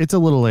 it's a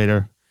little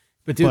later.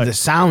 But dude, But- the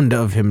sound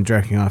of him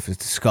jerking off is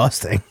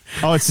disgusting.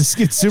 Oh, it's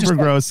super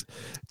gross,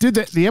 dude.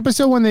 The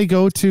episode when they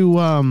go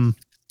to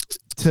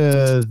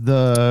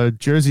the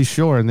Jersey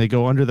Shore and they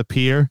go under the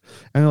pier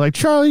and they're like,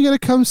 Charlie, you gotta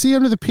come see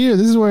under the pier.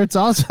 This is where it's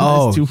awesome.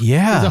 Oh, There's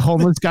yeah. there's a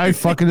homeless guy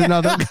fucking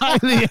another guy.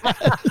 In the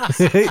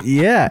ass.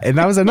 Yeah, and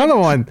that was another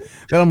one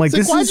that I'm like, It's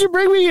like, this why'd is you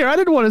bring me here? I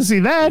didn't want to see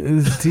that.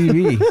 this is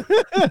TV.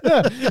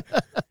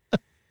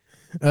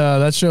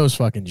 That show's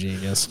fucking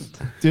genius.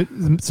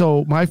 Dude,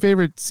 so my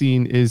favorite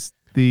scene is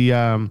the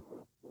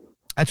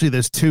actually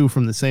there's 2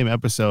 from the same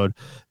episode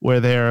where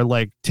they're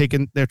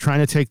trying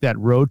to take that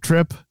road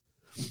trip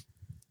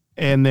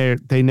and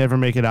they never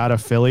make it out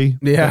of Philly.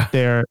 Yeah.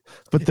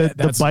 But the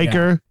That's-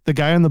 biker, the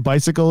guy on the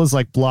bicycle is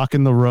like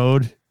blocking the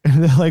road.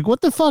 And they're like,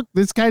 what the fuck?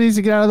 This guy needs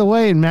to get out of the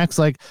way. And Mac's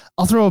like,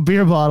 I'll throw a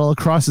beer bottle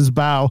across his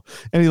bow.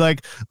 And he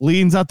like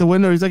leans out the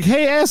window. He's like,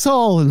 hey,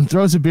 asshole. And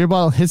throws a beer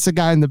bottle, hits the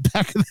guy in the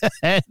back of the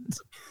head.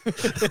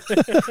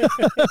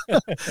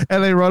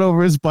 And they run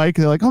over his bike.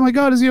 And they're like, oh my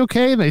God, is he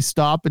okay? And they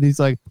stop. And he's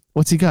like,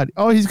 what's he got?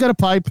 Oh, he's got a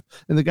pipe.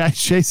 And the guy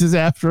chases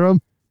after him.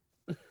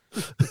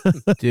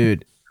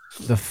 Dude,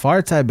 the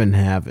farts I've been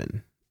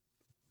having.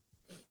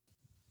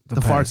 The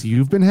farts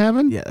you've been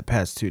having? Yeah, the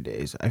past 2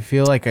 days. I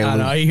feel like I I don't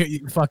know. live,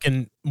 You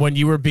fucking when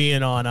you were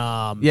being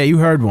on Yeah, you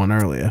heard one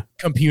earlier.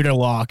 computer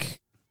lock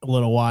a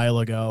little while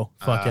ago,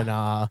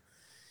 fucking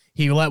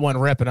he let one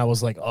rip and I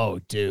was like, oh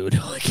dude.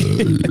 Like,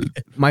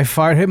 My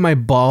fart hit my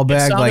ball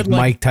bag sounded like like-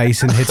 Mike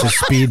Tyson hits a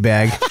speed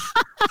bag.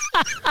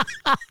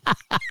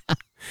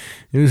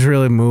 It was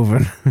really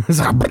moving. It was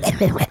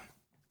like,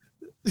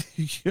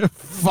 Your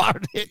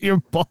fart hit your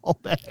ball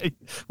bag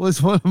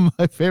was one of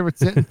my favorite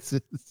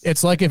sentences.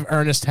 It's like if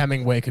Ernest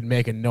Hemingway could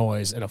make a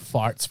noise and a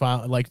fart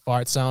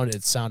sound,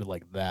 it sounded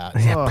like that.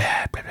 Oh,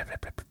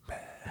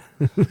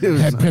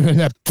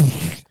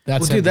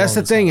 That's Well, dude, that's the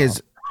him thing going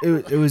is,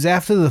 it was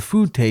after the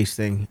food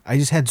tasting. I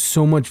just had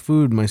so much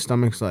food, my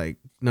stomach's like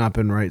not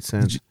been right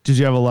since. did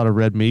you have a lot of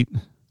red meat?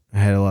 I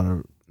had a lot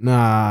of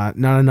not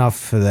enough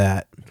for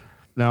that.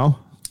 No.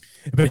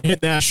 Been hitting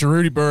that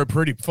Sharuti bird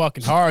pretty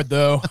fucking hard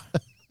though.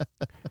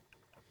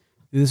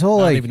 This whole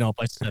I don't like even know if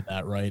I said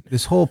that right.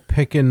 this whole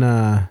picking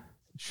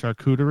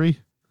Charcuterie?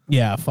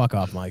 Yeah, fuck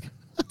off, Mike.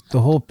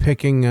 the whole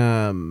picking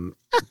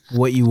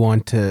what you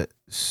want to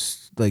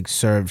like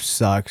serve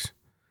sucks.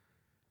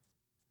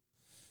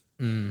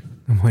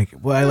 I'm like,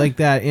 well, I like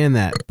that and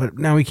that, but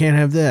now we can't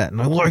have that,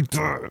 and I like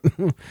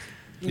that.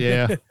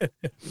 Yeah.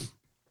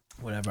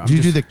 Whatever. Did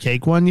you do the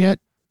cake one yet?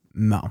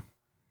 No.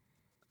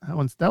 That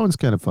one's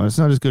kind of fun. It's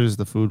not as good as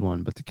the food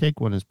one, but the cake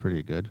one is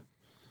pretty good.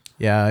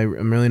 Yeah,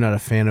 I'm really not a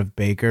fan of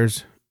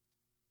bakers.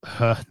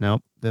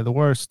 Nope, they're the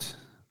worst.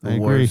 I The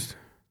agree. worst.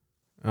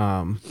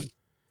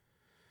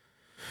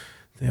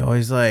 They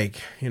always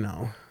like,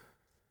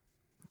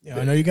 Yeah,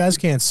 I know you guys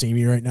can't see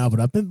me right now, but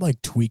I've been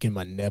like tweaking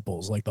my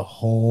nipples like the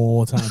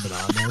whole time I've been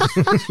on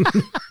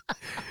this.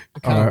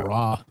 Kind of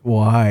raw.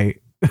 why?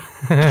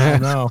 I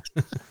don't know.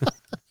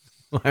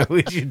 Why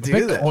would you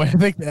do that?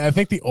 I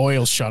think the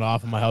oil shut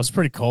off in my house. It's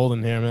pretty cold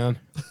in here, man.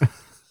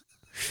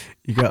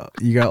 You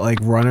got like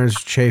runner's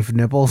chafe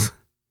nipples.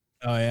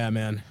 Oh yeah,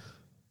 man.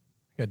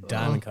 Got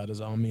diamond cutters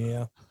on me.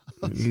 Yeah.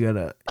 You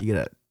gotta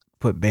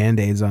put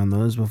band-aids on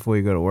those before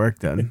you go to work.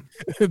 Then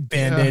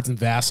Band-aids and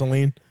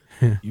Vaseline.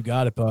 You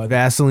got it, bud.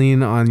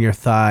 Vaseline on your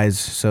thighs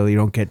so you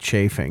don't get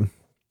chafing.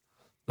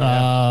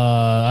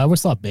 I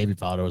always thought baby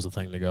powder was the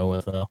thing to go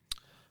with, though.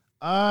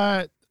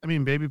 I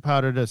mean, baby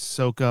powder to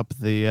soak up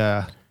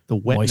the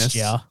wetness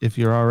Moisture. if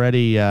you're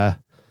already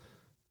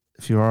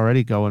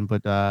going,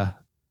 but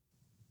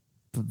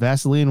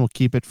Vaseline will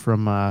keep it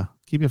from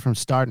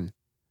starting.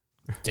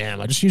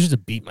 Damn, I just use it to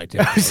beat my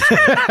dick.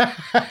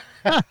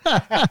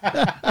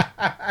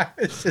 I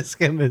was just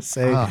gonna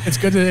say. It's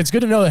good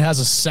to know it has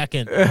a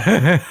second.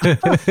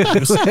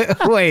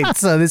 Wait,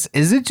 so this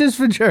isn't just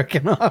for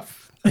jerking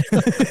off?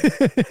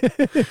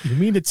 You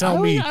mean to tell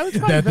me I would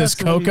try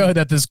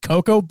that this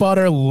cocoa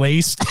butter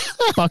laced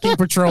fucking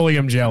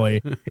petroleum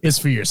jelly is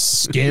for your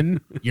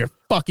skin? You're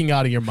fucking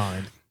out of your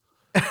mind.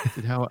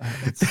 Dude, how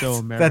it's so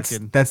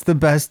American. That's the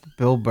best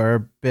Bill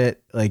Burr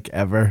bit like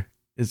ever.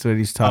 Is what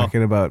he's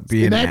talking about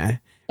being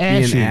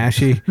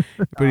ashy.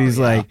 But he's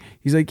like,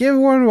 you ever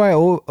wonder why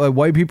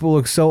white people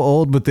look so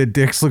old, but their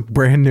dicks look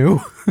brand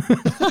new?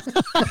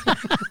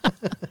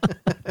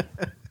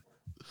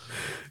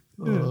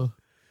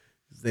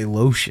 They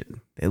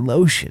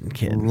lotion,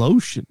 kid.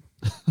 Lotion.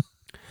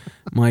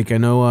 Mike, I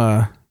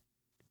know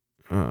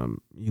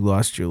you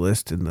lost your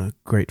list in the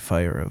Great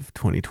Fire of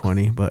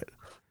 2020, but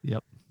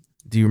Yep.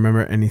 do you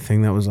remember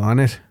anything that was on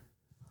it?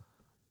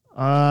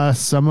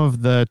 Some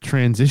of the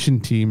transition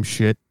team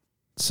shit.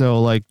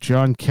 So like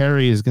John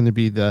Kerry is going to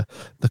be the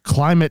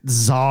climate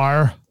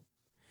czar.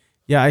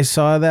 Yeah, I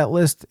saw that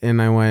list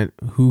and I went,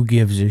 who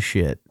gives a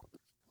shit?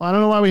 Well, I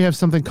don't know why we have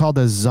something called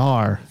a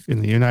czar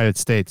in the United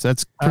States.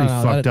 That's pretty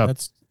fucked up.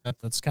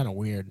 That's kind of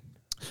weird.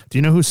 Do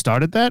you know who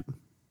started that?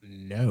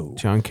 No.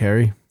 John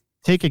Kerry?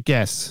 Take a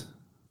guess.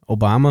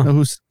 Obama?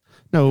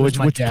 No, It was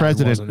my which dad,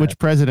 president? wasn't Which it?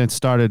 president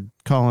started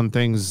calling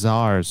things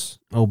czars?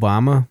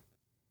 Obama?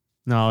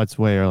 No, it's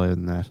way earlier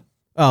than that.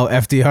 Oh,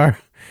 FDR?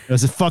 It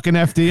was a fucking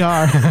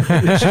FDR.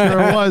 It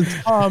sure was.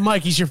 Oh,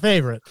 Mike, he's your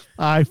favorite.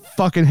 I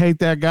fucking hate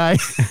that guy.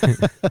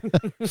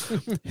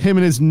 Him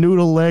and his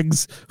noodle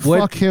legs. What-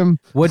 Fuck him.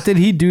 What did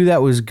he do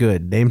that was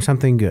good? Name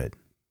something good.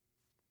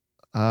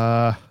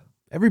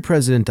 Every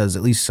president does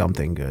at least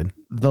something good.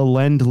 The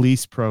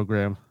Lend-Lease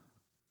program.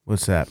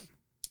 What's that?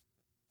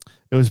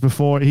 It was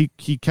before he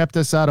kept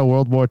us out of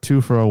World War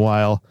II for a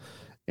while,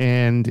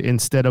 and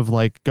instead of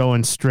like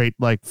going straight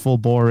like full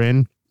bore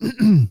in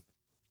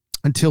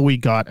until we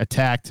got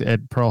attacked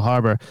at Pearl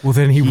Harbor. Well,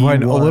 then he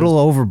went a was- little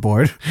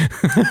overboard.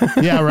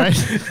 Yeah, right.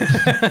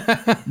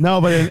 No,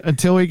 but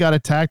until we got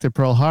attacked at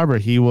Pearl Harbor,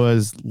 he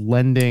was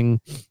lending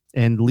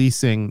and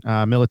leasing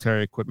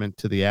military equipment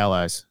to the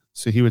Allies.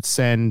 So he would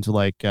send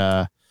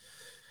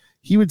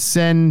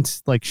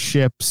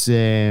ships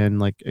and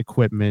like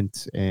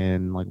equipment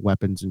and like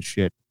weapons and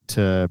shit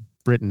to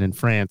Britain and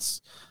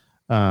France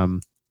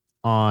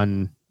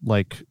on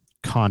like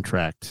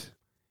contract.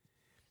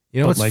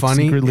 You know what's like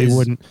funny?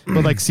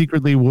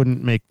 Secretly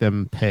wouldn't make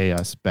them pay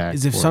us back.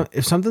 Is if for it.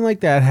 if something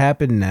like that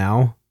happened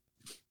now,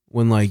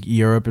 when like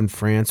Europe and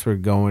France were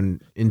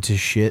going into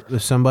shit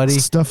with somebody.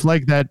 Stuff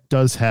like that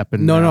does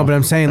happen. No, now. but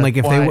I'm saying like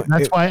if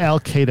That's why Al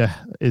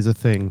Qaeda is a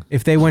thing.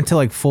 if they went to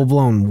like full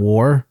blown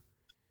war,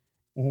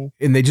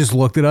 and they just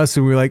looked at us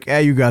and we were like, "Yeah,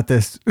 you got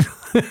this."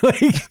 Like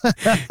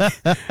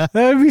that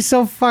would be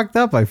so fucked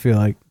up. I feel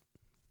like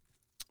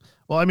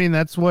Well, I mean,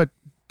 that's what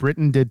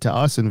Britain did to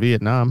us in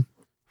Vietnam.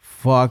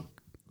 fuck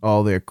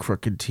all their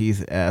crooked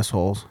teeth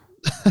assholes.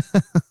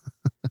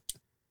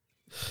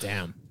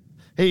 Damn.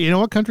 Hey, you know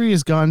what country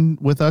has gone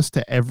with us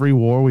to every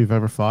war we've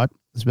ever fought?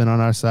 It's been on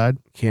our side.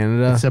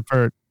 Canada, Except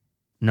for,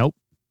 nope,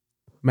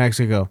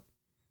 Mexico,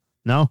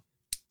 no.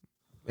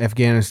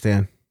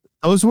 Afghanistan.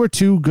 Those were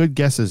two good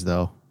guesses,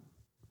 though.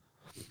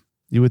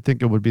 You would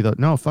think it would be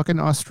no, fucking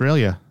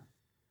Australia.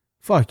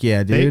 Fuck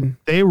yeah, dude.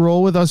 They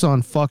roll with us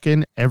on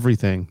fucking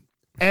everything.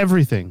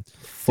 Everything. Dude,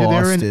 they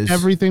were in Fosters.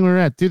 everything we're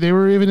at. Dude, they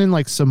were even in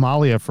like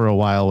Somalia for a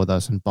while with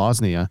us in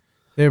Bosnia.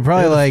 They're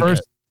probably They're the like,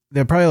 first-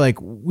 they're probably like,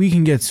 we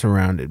can get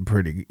surrounded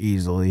pretty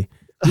easily.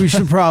 We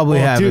should probably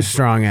Well, have a dude.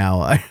 strong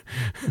ally.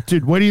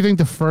 Dude, where do you think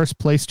the first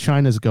place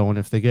China's going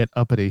if they get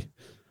uppity?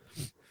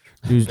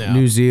 Yeah.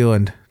 New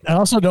Zealand. I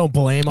also don't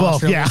blame Well,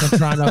 Australia yeah. for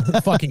trying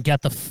to fucking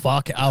get the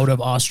fuck out of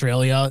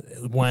Australia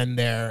when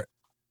their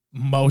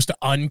most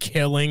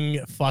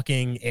unkilling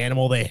fucking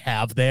animal they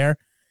have there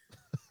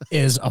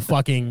is a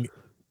fucking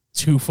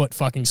 2-foot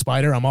fucking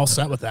spider. I'm all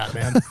set with that,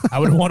 man. I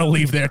would want to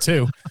leave there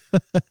too.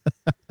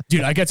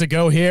 Dude, I get to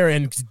go here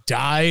and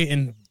die,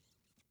 and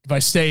if I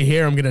stay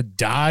here, I'm gonna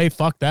die.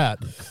 Fuck that.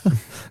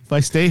 If I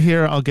stay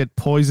here, I'll get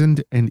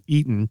poisoned and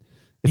eaten.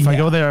 If I Yeah.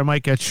 go there, I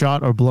might get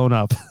shot or blown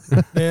up.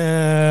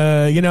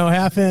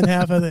 Half in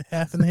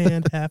the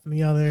hand, half in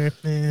the other.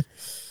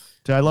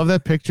 Dude, I love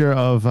that picture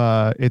of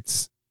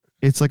it's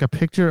like a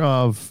picture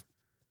of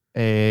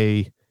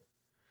it's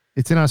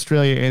in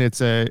Australia, and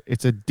it's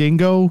a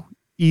dingo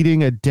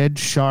eating a dead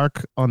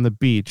shark on the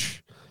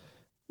beach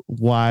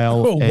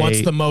while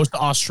What's the most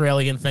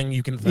Australian thing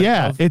you can think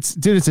of? it's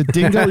a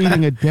dingo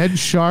eating a dead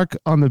shark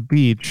on the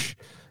beach,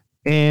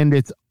 and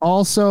it's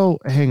also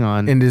hang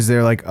on. And is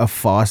there like a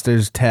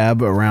Foster's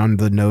tab around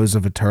the nose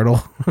of a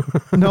turtle?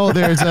 No,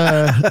 there's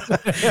a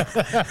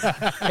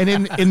and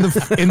in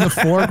the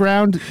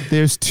foreground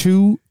there's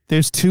two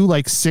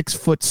like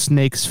 6-foot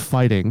snakes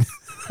fighting.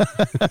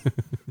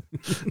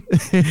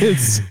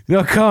 It's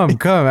No, come.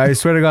 I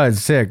swear to God,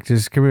 it's sick.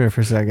 Just come here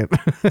for a second.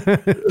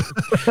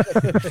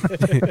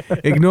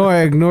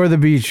 ignore the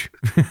beach.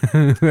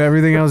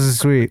 Everything else is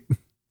sweet.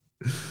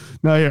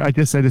 no, here, I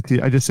just sent it to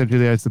you. I just sent you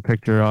there. It's the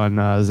picture on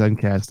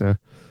Zencaster.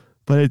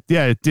 But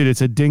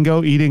it's a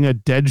dingo eating a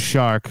dead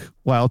shark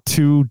while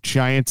two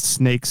giant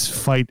snakes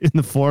fight in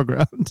the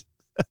foreground.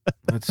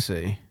 Let's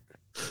see.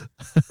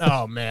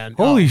 Oh man!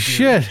 Holy Oh, dude.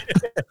 shit.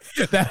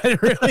 That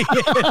really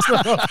is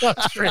the most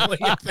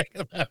Australian thing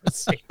I've ever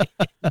seen.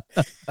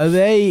 Are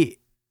they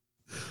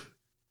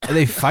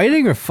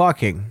fighting or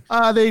fucking?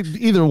 They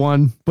either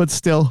one, but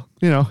still,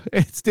 it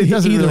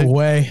doesn't Either really,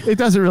 way, it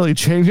doesn't really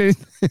change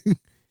anything.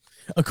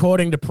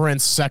 according to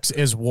Prince, sex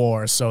is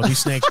war. So these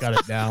snakes got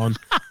it down.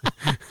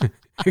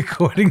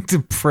 According to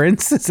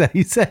Prince, is that what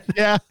you said?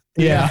 Yeah,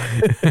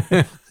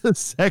 Yeah,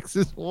 sex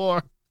is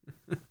war.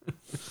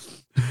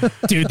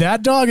 dude,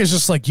 that dog is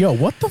just like, yo,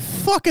 what the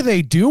fuck are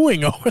they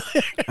doing over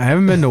there? I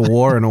haven't been to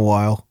war in a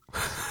while.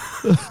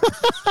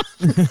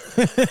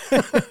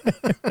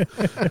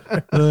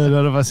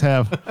 None of us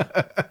have.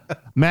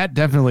 Matt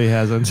definitely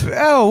hasn't.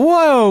 Oh,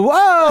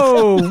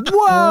 whoa. What did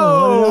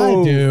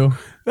I do?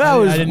 That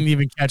was I didn't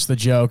even catch the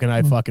joke, and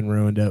I fucking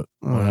ruined it.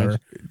 Whatever.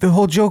 the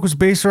whole joke was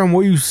based around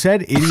what you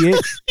said, idiot.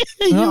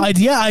 No,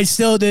 I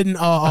still didn't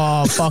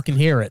fucking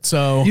hear it.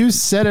 So You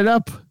set it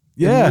up.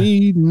 Yeah. And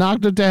we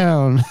knocked it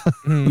down.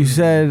 You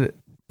said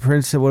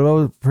Prince. What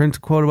about Prince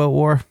quote about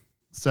war?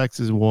 Sex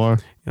is war.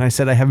 And I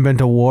said I haven't been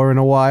to war in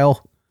a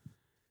while.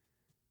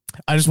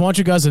 I just want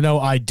you guys to know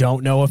I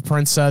don't know if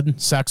Prince said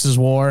sex is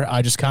war.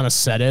 I just kind of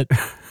said it.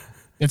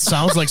 It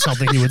sounds like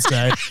something he would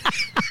say.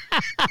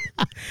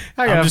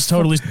 I'm just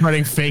totally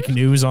spreading fake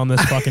news on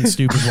this fucking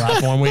stupid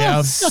platform we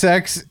have.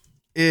 Sex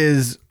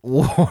is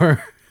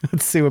war.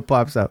 Let's see what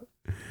pops up.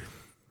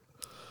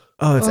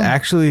 Oh, it's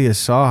actually a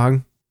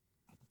song.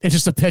 It's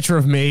just a picture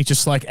of me,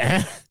 just like,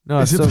 eh. No,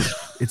 it's Is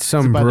it-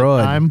 some by the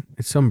broad. time?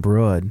 It's some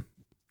broad.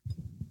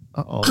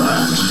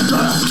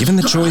 Uh-oh. Given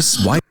the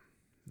choice, why?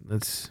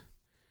 Let's.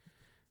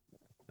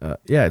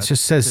 Yeah, it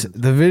just says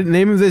the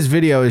name of this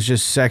video is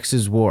just "Sex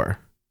is War."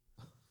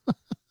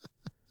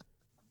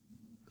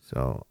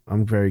 So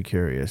I'm very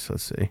curious.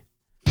 Let's see.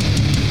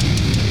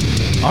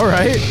 All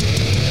right.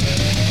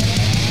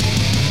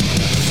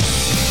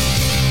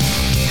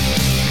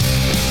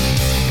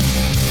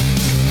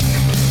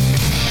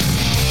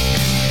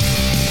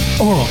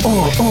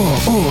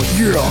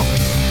 Yeah.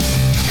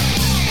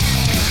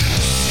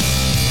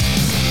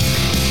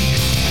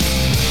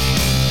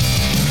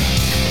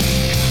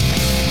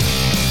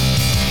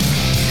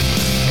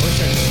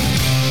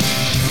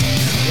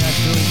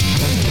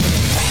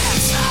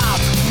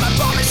 My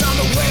body's on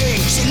the way.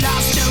 She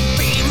loves to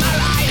be my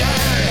rider.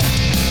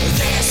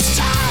 This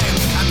time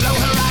I blow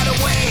her right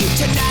away.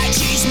 Tonight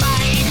she's my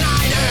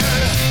igniter.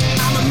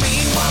 I'm a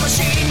mean war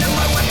machine and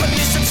my weapon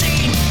is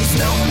obscene. It's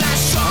known as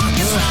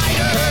strongest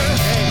rider.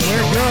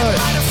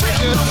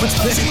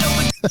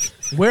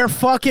 We're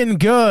fucking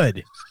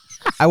good.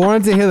 I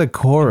wanted to hear the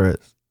chorus.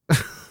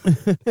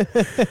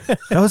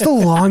 That was the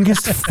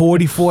longest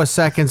 44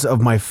 seconds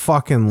of my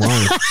fucking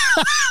life.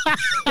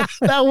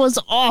 That was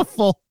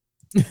awful.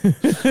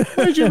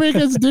 Why'd you make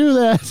us do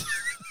that?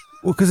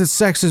 Well, because it's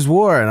sex is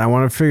war, and I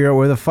want to figure out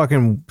where the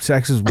fucking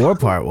sex is war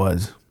part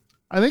was.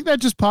 I think that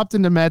just popped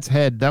into Matt's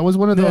head. That was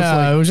one of those.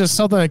 Yeah, it was just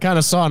something I kind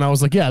of saw, and I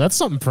was like, yeah, that's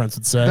something Prince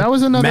would say. That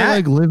was another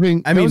Matt,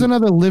 was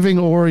another living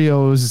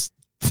Oreos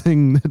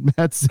thing that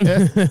Matt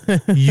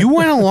said. You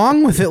went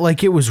along with it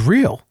like it was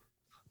real.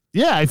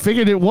 Yeah, I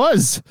figured it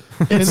was.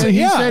 And then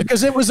he said,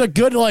 because it was a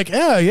good, like,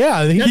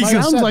 yeah. He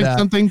sounds like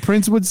something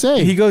Prince would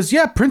say. He goes,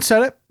 yeah, Prince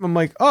said it. I'm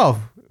like,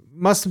 oh,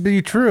 must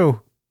be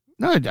true.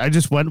 No, I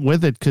just went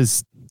with it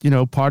because,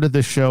 part of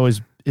the show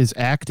is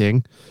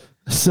acting.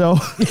 So,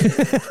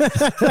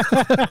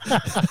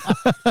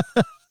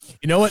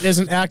 you know what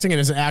isn't acting and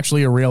isn't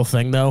actually a real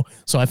thing, though?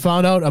 So I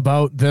found out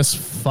about this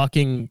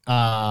fucking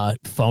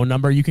phone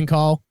number you can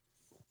call.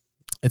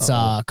 It's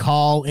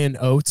Call in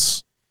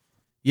Oats.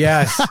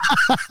 Yes,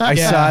 I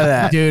saw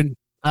that. Dude,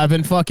 I've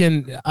been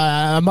fucking,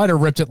 I might have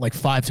ripped it like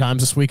 5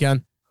 times this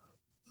weekend.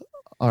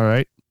 All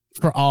right.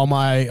 For all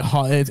my,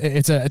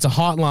 it's a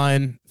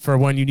hotline for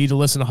when you need to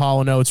listen to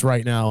Hall & Oates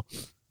right now.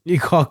 You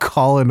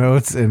call in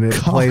Oates and it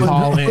plays.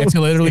 It's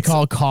literally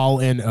called Call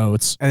in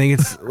Oates. I think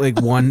it's like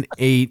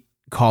 1-8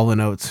 call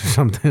in Oates or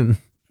something.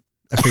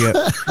 I forget.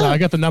 No, I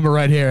got the number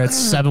right here. It's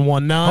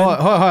 719. Hold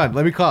on.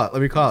 Let me call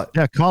it.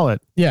 Yeah, call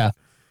it. Yeah.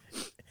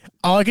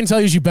 All I can tell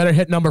you is you better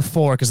hit number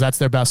 4 because that's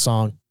their best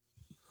song.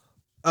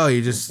 Oh,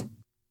 you just.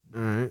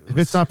 All right. If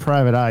it's not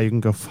Private Eye, you can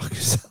go fuck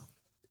yourself.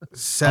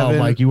 7. Oh,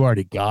 Mike, you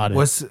already got it.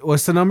 What's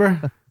the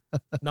number?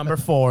 Number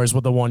 4 is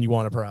what the one you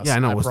want to press. Yeah, I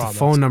know. What's the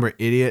phone number,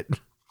 idiot?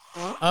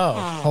 Oh,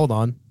 hold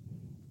on.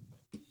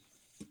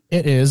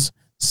 It is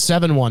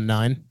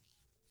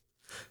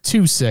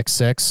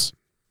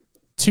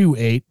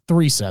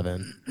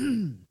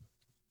 719-266-2837.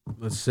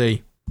 Let's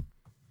see.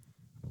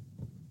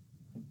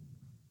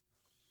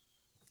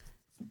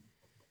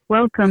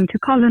 Welcome to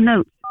Call &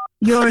 Oates.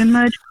 Your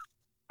emergency.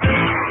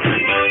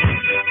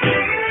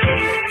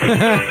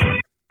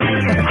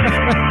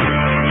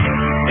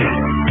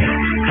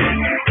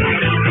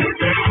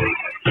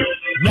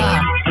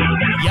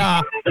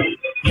 Yeah.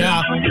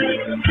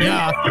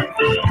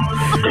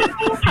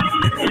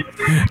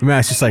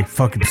 Matt's just like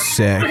fucking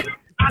sick.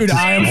 Dude,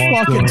 I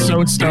am fucking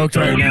so stoked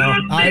right now.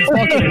 I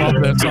fucking love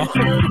this song.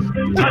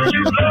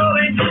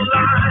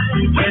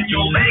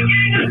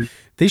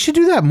 They should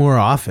do that more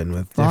often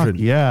with different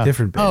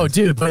bands. Oh,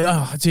 dude,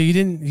 but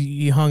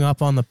you hung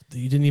up on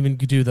you didn't even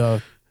do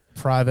the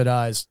Private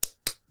Eyes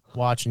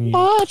watching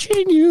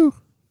you.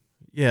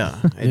 Yeah,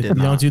 I did You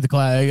not. don't do the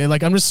clap.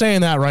 Like, I'm just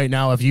saying that right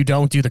now. If you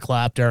don't do the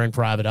clap during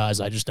Private Eyes,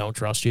 I just don't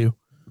trust you.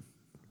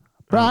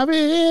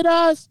 Private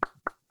Eyes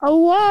are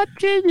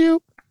watching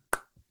you.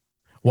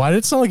 Why did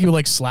it sound like you were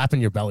like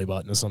slapping your belly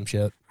button or some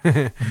shit?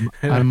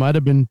 I might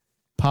have been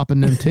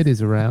popping them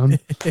titties around.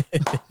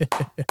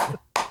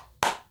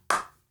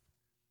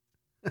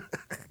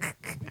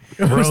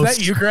 Was that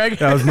you, Greg?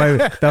 That was my belly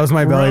button.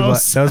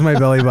 That was my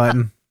belly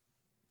button.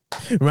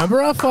 Remember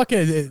how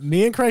fucking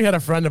me and Craig had a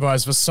friend of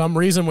ours. For some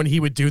reason, when he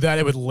would do that,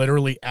 it would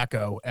literally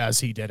echo as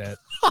he did it.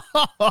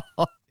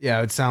 Yeah,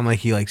 it would sound like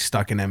he like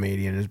stuck an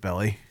M80 in his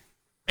belly.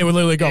 It would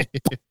literally go.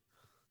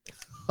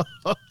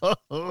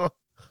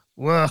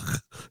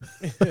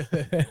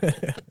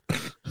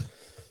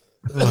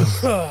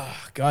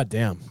 God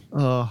damn.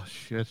 Oh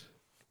shit.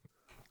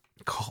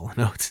 Call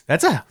Notes.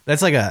 That's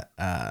like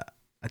a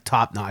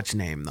top notch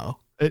name though.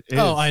 It is.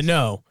 Oh, I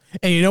know.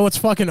 And you know what's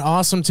fucking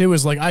awesome too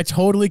is like I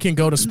totally can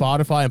go to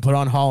Spotify and put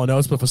on Hall &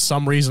 Oates, but for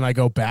some reason I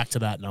go back to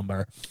that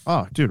number.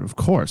 Oh, dude, of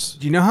course.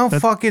 Do you know how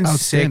That's fucking sick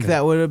outstanding.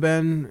 that would have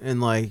been in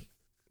like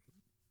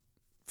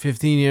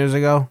 15 years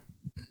ago?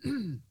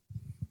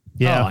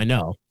 Yeah. Oh, I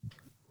know.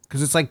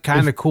 Because it's like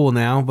kind of cool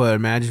now, but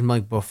imagine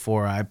like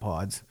before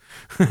iPods.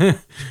 You'd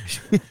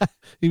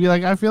be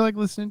like, I feel like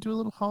listening to a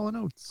little Hall &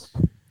 Oates.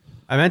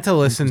 I meant to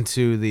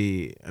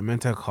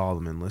call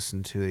them and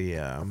listen to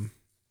the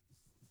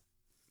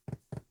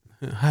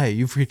hi,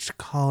 you've reached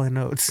Call &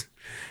 Oates.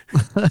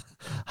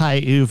 Hi,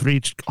 you've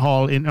reached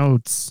Hall &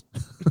 Oates.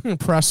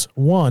 Press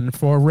 1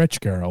 for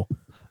Rich Girl.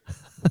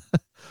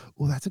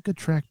 Well, that's a good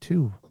track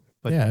too.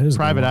 But Yeah, it is a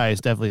good Private one. Eye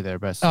is definitely their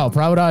best. Oh, song.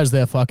 Private Eye is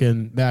their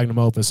fucking magnum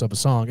opus of a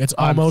song. It's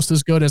almost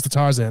as good as the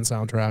Tarzan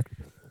soundtrack.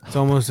 It's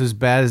almost as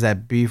bad as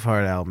that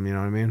Beefheart album, you know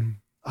what I mean?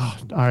 Oh,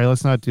 all right,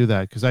 let's not do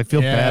that because I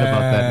feel bad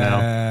about that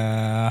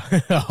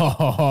now.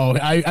 Oh,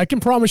 I can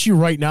promise you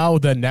right now,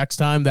 the next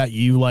time that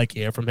you like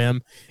hear from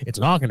him, it's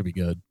not going to be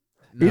good.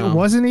 No. It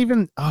wasn't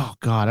even. Oh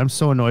God, I'm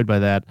so annoyed by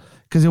that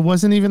because it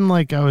wasn't even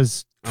like I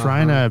was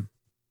trying to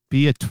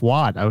be a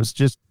twat. I was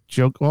just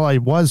joke. Well, I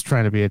was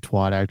trying to be a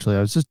twat actually. I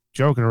was just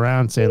joking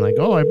around saying like,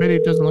 "Oh, I bet he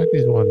doesn't like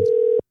these ones."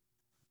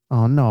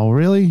 Oh no,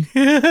 really?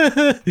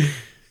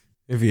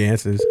 If he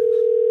answers.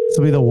 This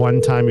will be the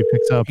one time he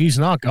picks up. He's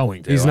not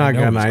going to. He's not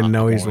gonna. I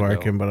know he's going to.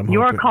 working, but I'm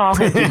Your hoping. call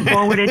has been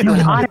forwarded to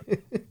an auto.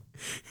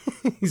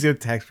 He's gonna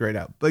text right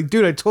now. Like,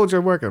 dude, I told you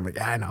I'm working. I'm like,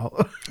 I know.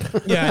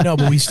 Yeah, I know,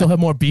 but we still have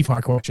more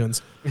Beefheart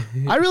questions.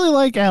 I really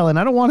like Alan.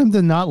 I don't want him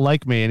to not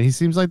like me, and he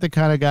seems like the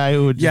kind of guy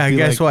who would. Just Yeah, be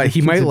guess like, what? "This He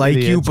kid's might an like you,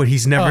 idiot." but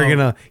he's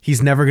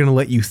never gonna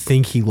let you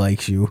think he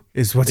likes you.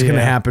 Is what's gonna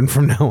Yeah. happen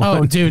from now on.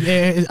 Oh,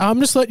 dude, I'm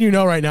just letting you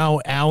know right now,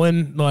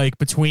 Alan, like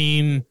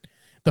between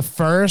the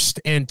first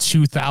and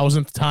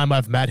 2000th time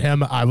I've met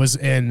him, I was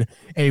in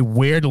a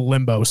weird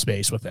limbo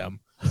space with him.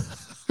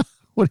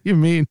 What do you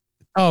mean?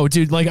 Oh,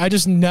 dude, like I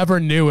just never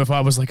knew if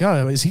I was like,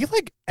 oh, is he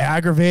like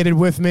aggravated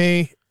with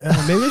me?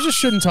 Maybe I just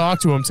shouldn't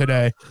talk to him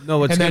today.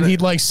 No, it's and then gonna-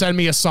 he'd like send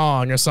me a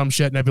song or some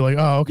shit, and I'd be like,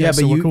 oh, okay, yeah,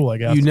 so but we're you cool, I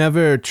guess. you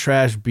never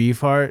trash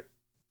Beefheart.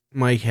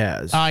 Mike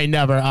has. I've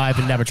never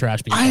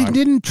trashed Beefheart. I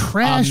didn't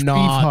trash I'm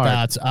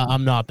not Beefheart.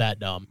 I'm not that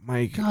dumb.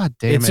 Mike, God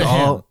damn it's it!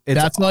 all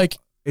That's like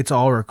it's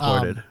all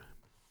recorded.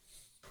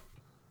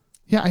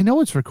 Yeah, I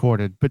know it's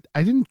recorded, but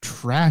I didn't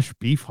trash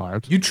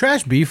Beefheart. You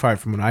trash Beefheart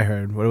from what I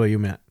heard. What about you,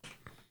 Matt?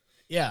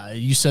 yeah,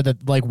 you said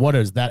that like what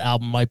is that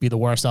album might be the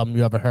worst album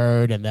you ever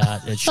heard, and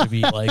that it should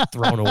be like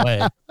thrown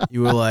away.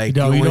 You were like,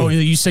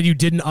 You said you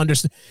didn't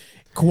understand.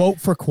 Quote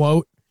for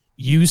quote,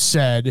 you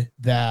said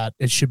that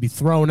it should be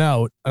thrown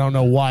out. I don't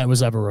know why it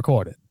was ever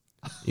recorded.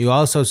 You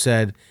also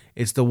said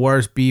it's the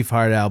worst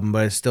Beefheart album,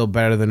 but it's still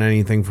better than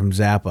anything from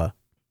Zappa.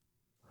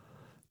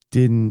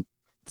 Didn't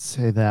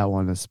say that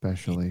one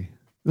especially.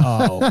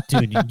 Oh,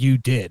 dude, you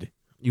did.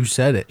 You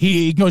said it.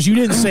 He goes, you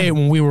didn't say it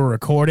when we were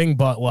recording,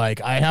 but like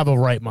I have a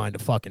right mind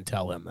to fucking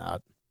tell him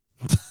that.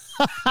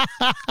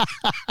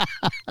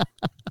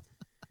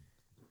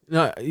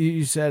 No,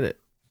 you said it.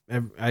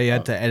 I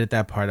had to edit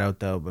that part out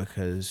though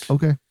because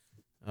Okay.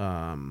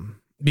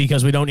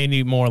 Because we don't need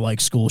any more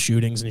like school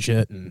shootings and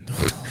shit, and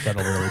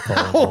that'll really pull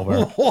him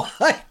over.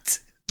 What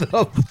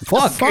the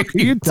fuck are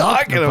you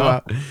talking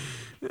about?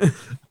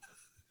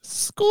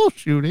 School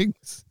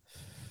shootings.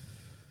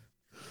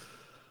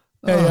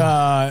 Hey,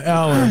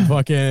 Alan,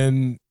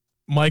 fucking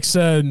Mike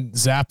said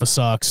Zappa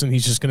sucks, and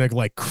he's just gonna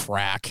like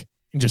crack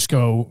and just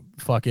go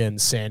fucking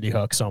Sandy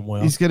Hook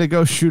somewhere. He's gonna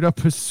go shoot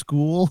up a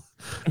school,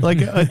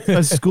 like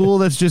a school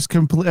that's just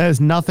has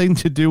nothing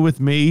to do with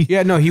me.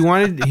 Yeah, no, he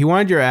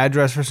wanted your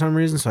address for some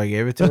reason, so I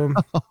gave it to him.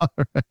 All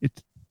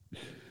right.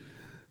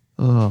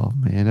 Oh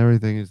man,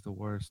 everything is the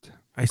worst.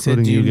 I said,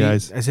 Including "Do you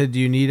guys?" I said,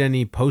 "Do you need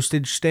any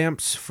postage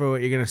stamps for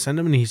what you're gonna send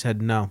him?" And he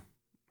said, "No."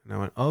 And I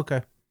went, oh,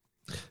 "Okay."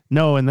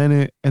 No, and then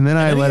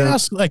I let him.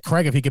 asked like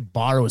Craig if he could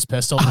borrow his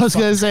pistol. I was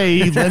gonna say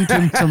he lent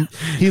him some.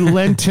 He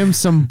lent him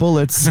some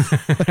bullets. I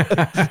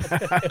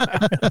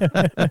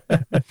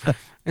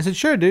said,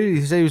 "Sure, dude."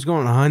 He said he was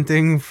going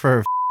hunting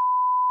for.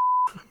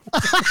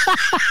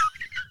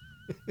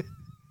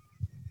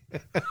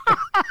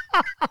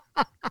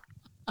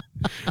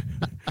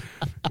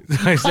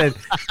 I said,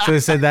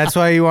 "That's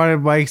why you wanted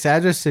Mike's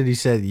address," and he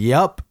said,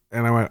 "Yup."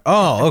 And I went,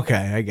 "Oh,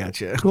 okay, I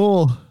got you."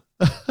 Cool.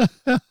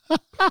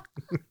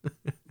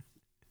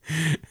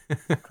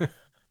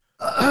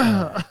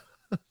 I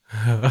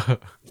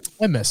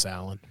miss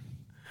Alan.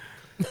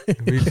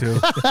 Me too.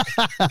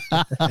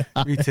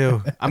 Me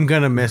too. I'm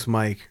gonna miss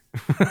Mike.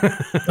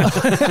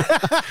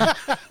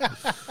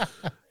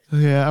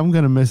 Yeah, I'm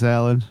gonna miss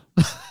Alan.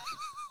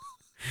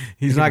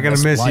 He's not gonna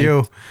miss miss Mike.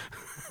 you.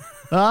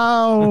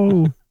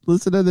 Oh,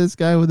 listen to this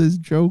guy with his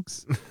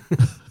jokes.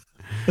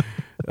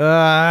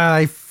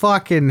 I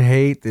fucking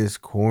hate this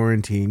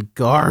quarantine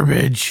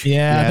garbage.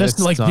 Yeah, this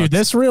this like sucks. dude,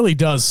 this really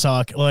does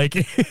suck. Like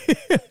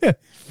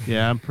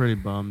Yeah, I'm pretty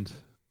bummed.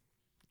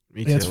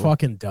 Me too. it's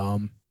fucking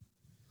dumb.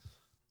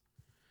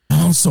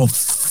 I'm so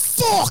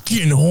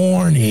fucking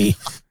horny.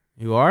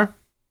 You are?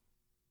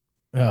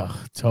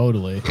 Oh,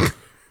 totally. Did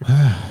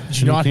you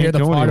You not hear can't the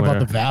go part anywhere.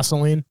 about the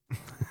Vaseline?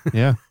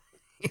 Yeah.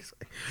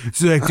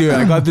 It's like, dude,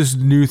 I got this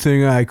new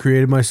thing I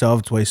created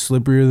myself. It's way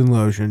slipperier than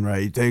lotion,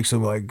 right? You take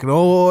some like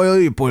canola oil,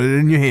 you put it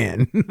in your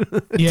hand.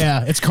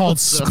 Yeah, it's called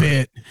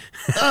spit.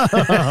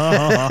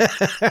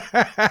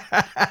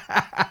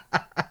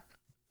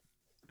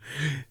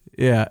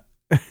 Yeah.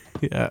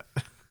 Yeah.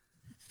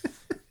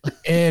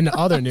 In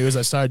other news,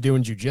 I started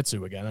doing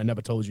jujitsu again. I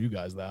never told you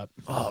guys that.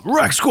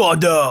 Rex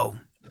Squado.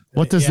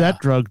 What does Yeah. that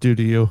drug do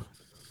to you?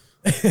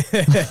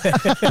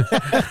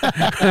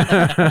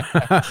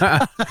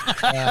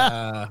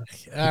 All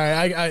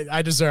right,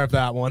 I deserve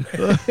that one.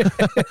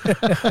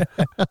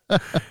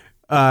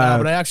 But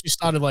I actually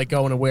started like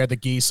going to wear the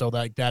gi, so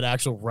that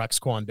actual Rex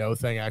Kwon Do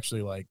thing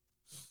actually like,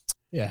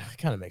 yeah, it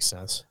kind of makes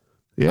sense.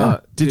 Yeah.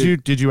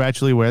 Did you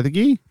actually wear the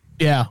gi?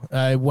 Yeah,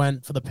 I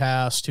went for the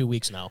past 2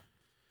 weeks now.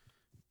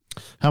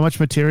 How much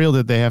material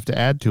did they have to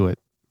add to it?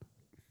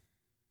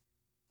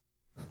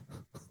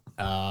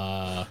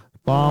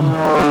 Bomb.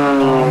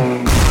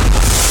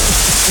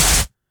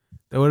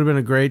 That would have been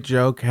a great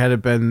joke had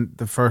it been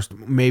the first,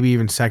 maybe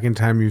even second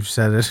time you've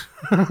said it.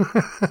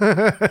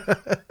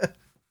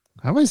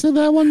 Have I said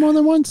that one more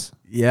than once?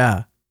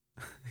 Yeah.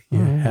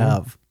 You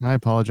have. I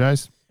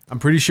apologize. I'm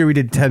pretty sure we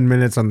did 10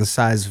 minutes on the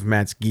size of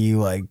Matt's gi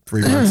like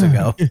 3 months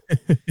ago.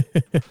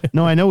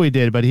 No, I know we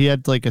did, but he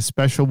had like a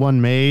special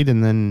one made,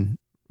 and then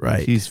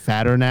Right. he's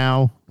fatter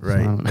now.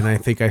 Right. don't know. And I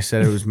think I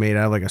said it was made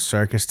out of like a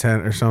circus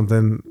tent or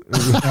something.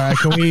 All right,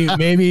 can we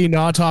maybe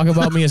not talk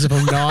about me as if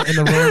I'm not in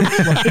the room?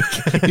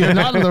 Like, You're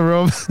not in the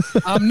room.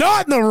 I'm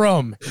not in the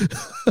room.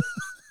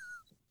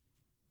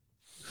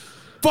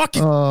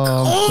 Fucking Oh,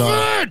 I'm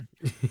sorry.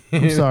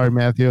 COVID. I'm sorry,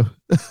 Matthew.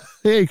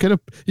 Hey,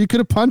 you could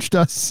have punched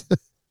us.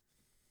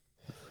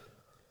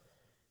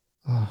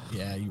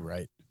 Yeah, you're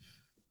right.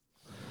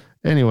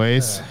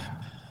 Anyways,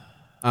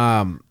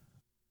 What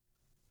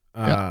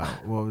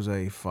was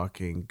I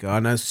fucking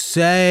gonna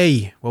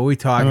say? What were we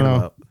talking I don't know.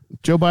 about?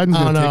 Joe Biden's I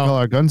gonna don't take know. all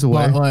our guns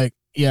away. But like,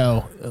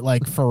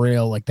 like for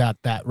real, like that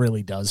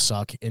really does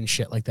suck and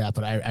shit like that.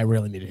 But I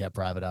really need to get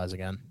private eyes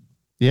again.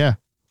 Yeah,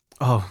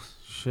 Oh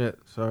shit!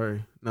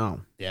 Sorry.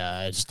 No. Yeah,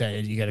 I just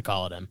you got to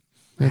call it in.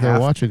 hey, they're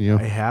have- watching you.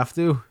 I have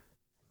to.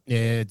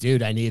 Yeah,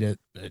 dude, I need it.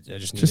 I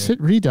just need Just it.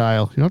 hit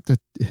redial. You don't have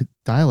to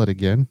dial it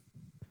again.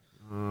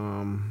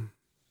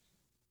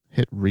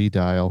 Hit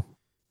redial.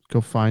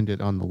 Go find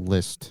it on the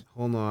list.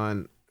 Hold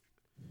on.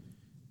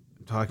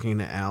 I'm talking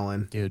to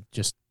Alan. Dude,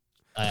 just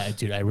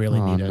dude, I really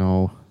Oh need it.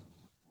 no!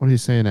 What are you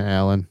saying to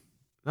Alan?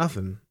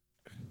 Nothing.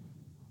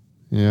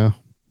 Yeah.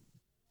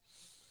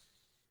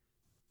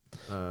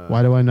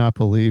 Why do I not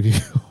believe you?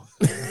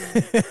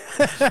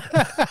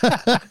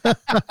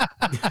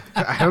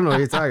 I don't know what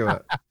you're talking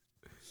about.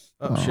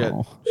 Oh,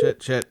 Oh.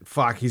 shit.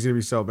 Fuck, he's gonna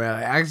be so mad.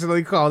 I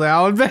accidentally called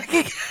Alan back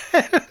again.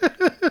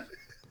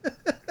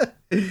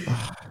 You're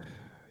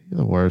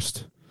the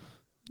worst.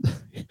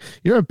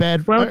 You're a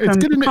bad. Welcome It's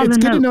good to to, it's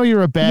good to know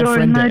you're a bad Your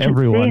friend to emergency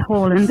everyone.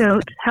 Hall and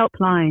Oates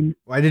helpline.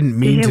 I didn't To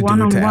mean hear to do it to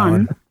one-on-one,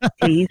 Alan.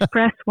 please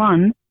press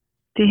 1.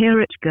 To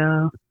hear it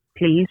go,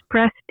 please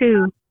press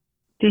 2.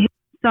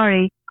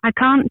 Sorry, I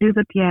can't do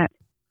that yet.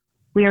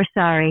 We are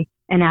sorry.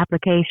 An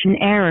application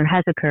error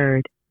has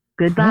occurred.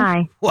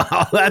 Goodbye.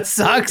 Wow, that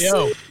sucks.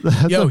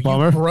 That's Yo, a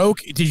bummer. you broke.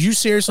 Did you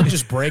seriously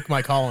just break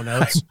my call and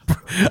notes?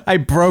 I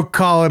broke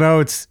Colin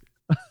Oates.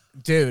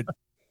 Dude,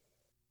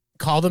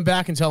 call them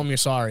back and tell them you're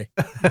sorry.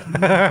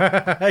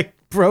 I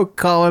broke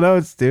Colin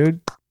Oates,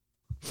 dude.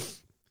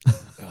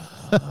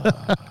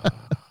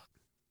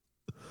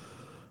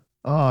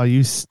 Oh,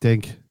 you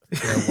stink.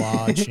 They're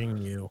watching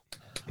you.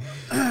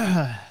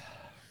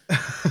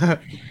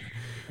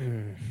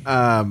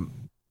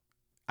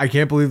 I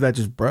can't believe that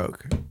just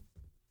broke.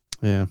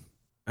 Yeah.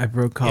 I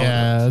broke Colin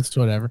Yeah, Oates. that's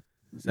whatever.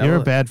 Is that You're a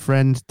what- bad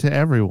friend to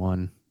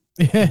everyone.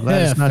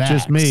 That's not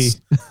just me.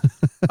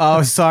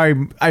 Oh,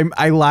 sorry.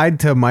 I lied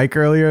to Mike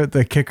earlier.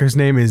 The kicker's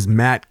name is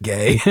Matt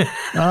Gay.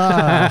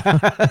 Ah,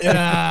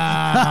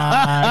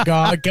 Yeah,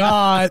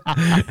 got.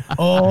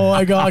 Oh,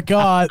 I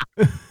got.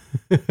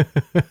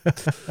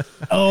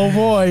 Oh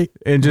boy.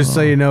 And just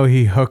so you know,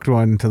 he hooked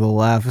one to the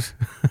left.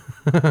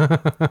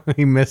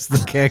 He missed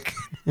the kick.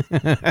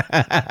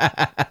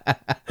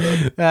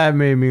 That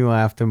made me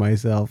laugh to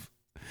myself.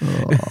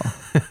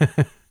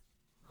 why?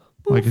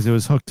 Because it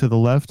was hooked to the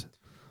left.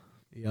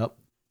 Yep.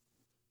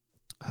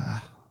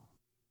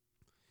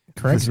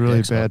 Craig's a really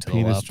dick's bad up to the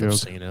penis left, I've joke.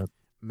 seen it.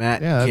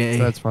 Matt Yeah, Gay.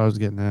 that's what I was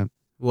getting at.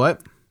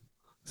 What?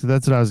 So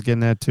that's what I was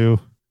getting at too.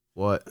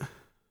 What?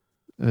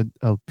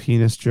 A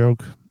penis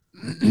joke.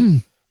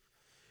 It's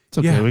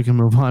okay. Yeah. We can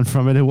move on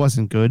from it. It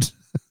wasn't good.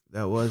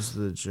 That was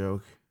the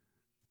joke.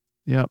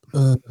 Yep.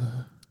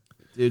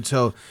 Dude,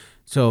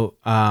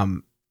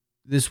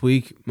 this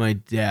week my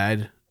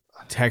dad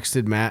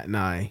texted Matt and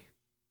I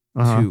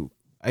Uh-huh. to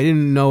I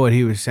didn't know what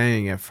he was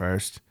saying at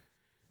first.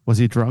 Was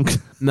he drunk?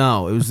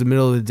 No, it was the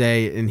middle of the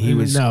day and he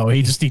was No,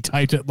 he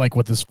typed it like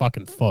with his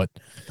fucking foot.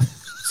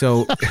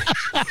 so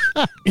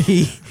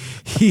he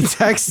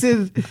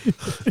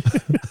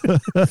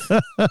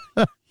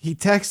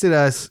texted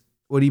us.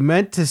 What he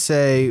meant to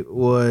say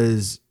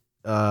was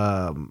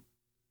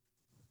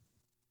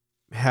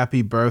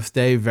happy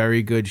birthday,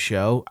 very good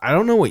show. I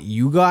don't know what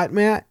you got,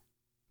 Matt,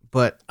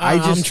 but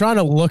I'm trying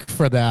to look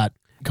for that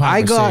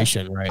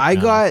conversation I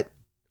got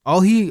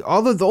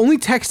the only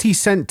text he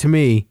sent to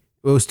me,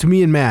 it was to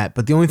me and Matt,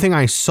 but the only thing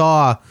I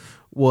saw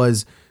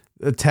was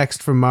a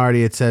text from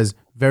Marty. It says,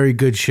 very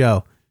good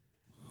show.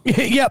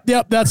 Yep.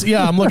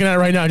 I'm looking at it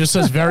right now. It just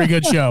says very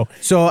good show.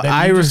 So Then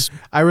I you just-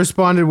 I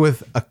responded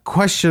with a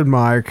question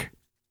mark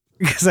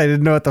because I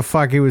didn't know what the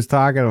fuck he was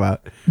talking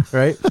about,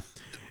 right?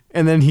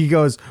 And then he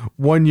goes,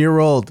 1 year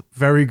old,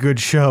 very good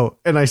show.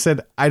 And I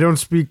said, I don't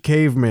speak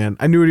caveman.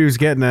 I knew what he was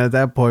getting at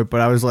that point,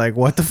 but I was like,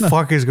 what the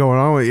fuck is going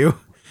on with you?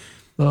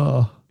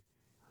 Oh.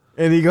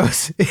 And he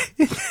goes,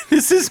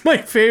 this is my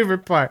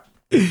favorite part.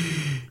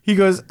 He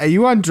goes, are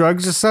you on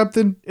drugs or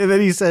something? And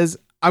then he says,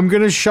 I'm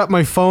going to shut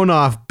my phone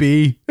off,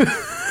 B.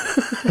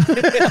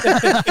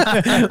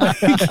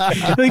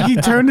 like he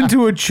turned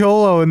into a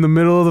cholo in the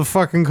middle of the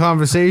fucking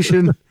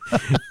conversation.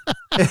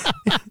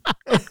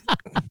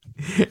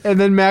 And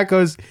then Matt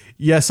goes,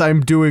 yes,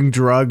 I'm doing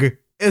drug.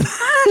 And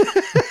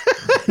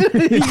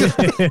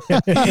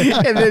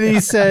then he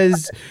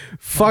says,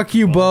 fuck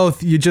you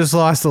both. You just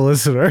lost a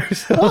listener.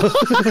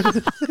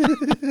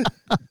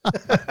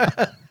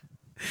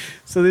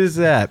 So there's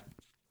that.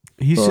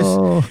 He's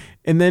just,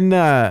 and then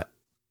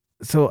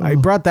So I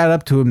brought that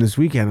up to him this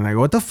weekend, and I go,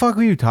 "What the fuck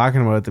were you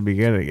talking about at the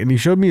beginning?" And he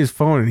showed me his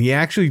phone, and he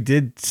actually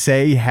did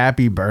say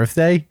 "Happy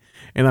Birthday,"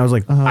 and I was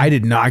like, "I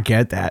did not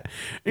get that."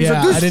 And he's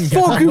Yeah, like, I didn't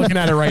get. I'm looking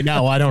at it right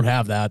now. I don't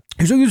have that.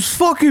 He's like, "It's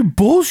fucking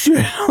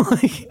bullshit." I'm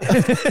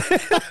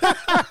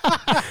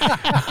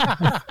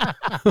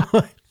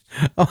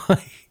like,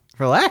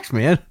 relax,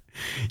 man.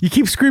 You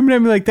keep screaming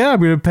at me like that,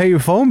 I'm gonna pay your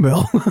phone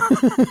bill.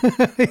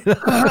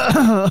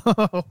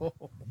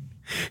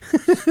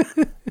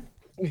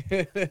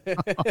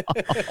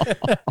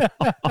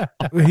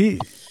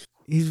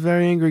 He's a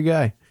very angry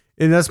guy,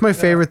 and that's my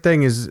favorite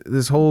thing. Is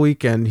this whole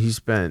weekend he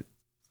spent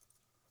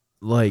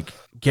like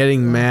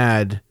getting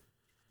mad,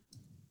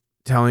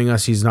 telling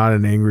us he's not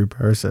an angry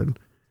person.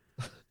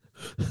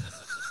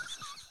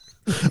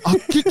 I'll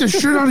kick the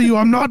shit out of you.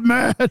 I'm not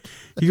mad.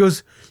 He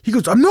goes,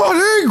 "I'm not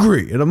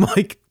angry," and I'm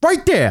like,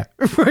 right there.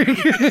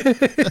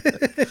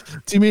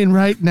 Do you mean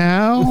right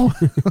now?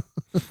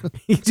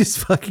 He just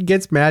fucking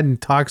gets mad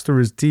and talks through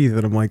his teeth,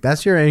 and I'm like,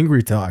 that's your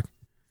angry talk.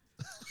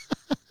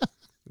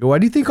 Why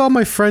do you think all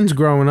my friends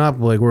growing up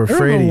were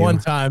afraid of you? One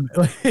time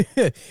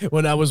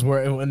when I was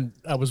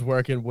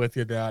working with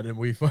your dad, and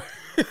we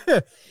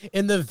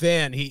in the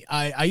van,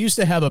 I used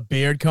to have a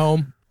beard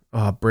comb.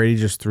 Brady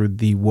just threw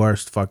the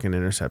worst fucking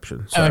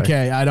interception. Sorry.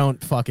 Okay, I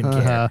don't fucking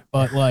care.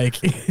 But like,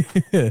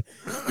 I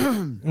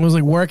was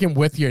like working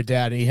with your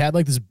dad, and he had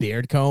like this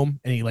beard comb,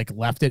 and he like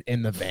left it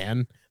in the van.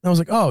 And I was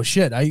like, oh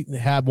shit, I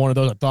had one of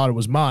those. I thought it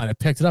was mine. I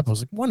picked it up. I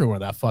was like, wonder where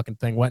that fucking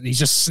thing went. And he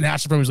just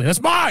snatched it from me. He was like,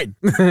 that's mine.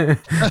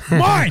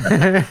 Mine.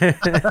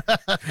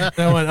 And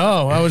I went,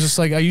 oh, I was just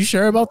like, are you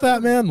sure about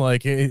that, man?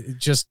 Like, I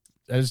just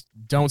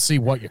don't see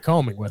what you're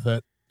combing with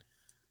it.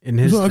 In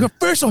his, I got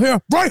facial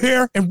hair right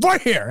here and right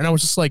here, and I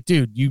was just like,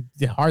 dude, you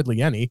hardly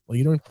any. Well,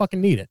 you don't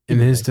fucking need it. In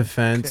his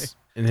defense,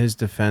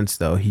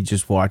 though, he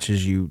just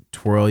watches you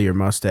twirl your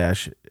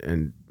mustache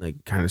and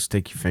like kind of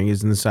stick your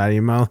fingers in the side of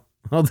your mouth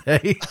all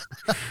day.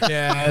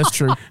 Yeah, that's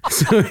true.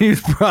 So he's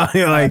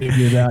probably like,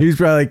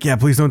 yeah,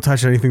 please don't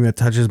touch anything that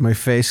touches my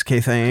face. Okay,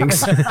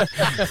 thanks.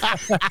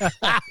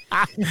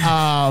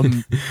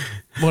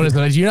 What is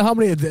it? Do you know how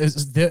many?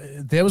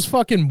 There was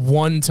fucking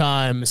one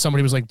time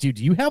somebody was like, dude,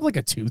 do you have like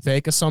a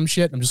toothache or some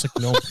shit? I'm just like,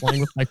 no, I'm playing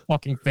with my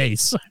fucking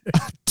face.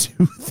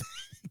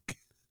 Toothache.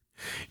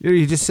 Dude,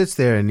 he just sits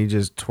there and he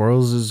just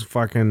twirls his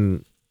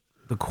fucking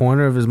the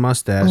corner of his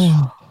mustache.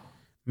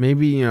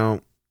 Maybe,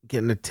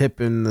 getting a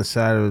tip in the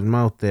side of his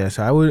mouth there.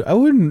 So I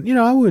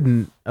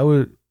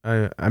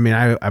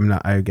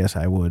guess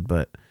I would,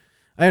 but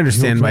I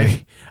understand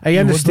why. I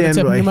understand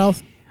why. In your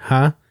mouth?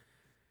 Huh?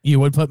 You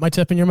would put my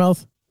tip in your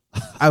mouth?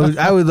 I would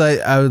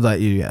let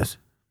you, yes.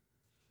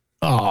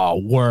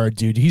 Oh, word,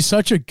 dude. He's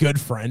such a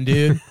good friend,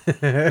 dude.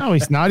 No,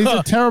 he's not. He's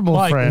a terrible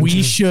friend.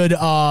 We should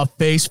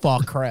face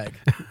fuck Craig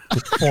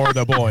for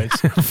the boys.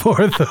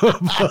 For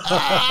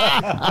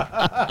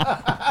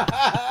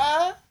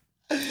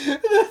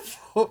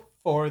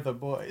the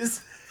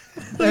boys.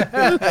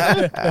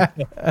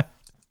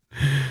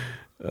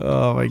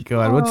 Oh my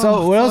god. What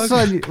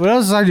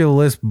else on your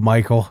list,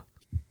 Michael?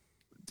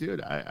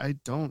 Dude, I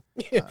don't.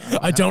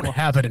 I don't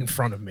have it in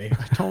front of me.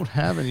 I don't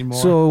have anymore.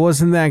 So it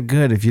wasn't that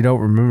good if you don't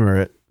remember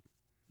it.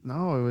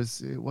 No,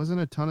 it wasn't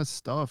a ton of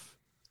stuff.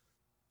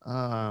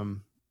 No,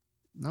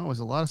 it was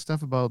a lot of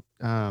stuff about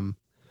how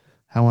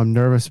I'm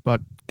nervous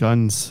about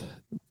guns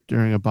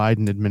during a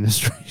Biden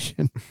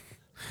administration.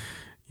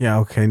 Yeah,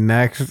 okay,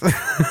 next.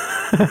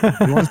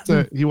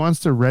 He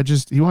wants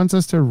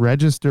us to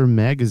register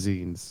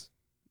magazines.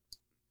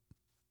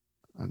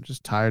 I'm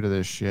just tired of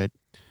this shit.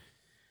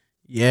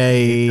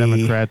 Yay.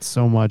 Democrats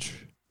so much.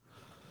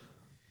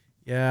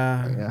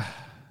 Yeah.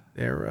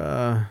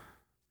 They're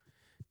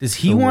does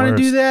he want to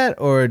do that,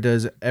 or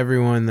does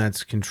everyone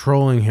that's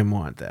controlling him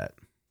want that?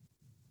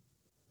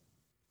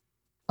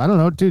 I don't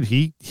know, dude.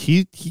 He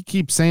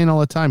keeps saying all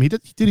the time.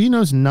 He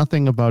knows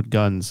nothing about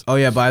guns. Oh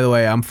yeah, by the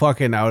way, I'm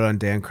fucking out on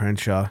Dan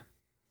Crenshaw.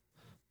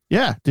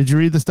 Yeah. Did you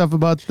read the stuff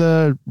about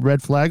the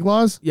red flag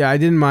laws? Yeah, I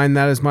didn't mind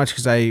that as much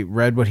because I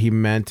read what he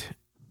meant.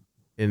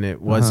 And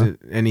it wasn't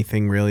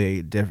anything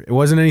really different. It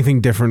wasn't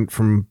anything different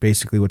from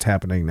basically what's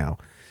happening now.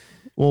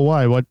 Well,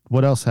 why?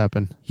 What else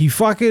happened? He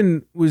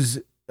fucking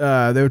was.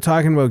 They were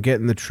talking about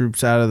getting the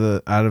troops out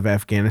of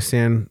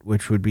Afghanistan,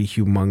 which would be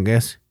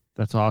humongous.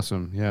 That's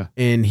awesome. Yeah.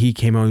 And he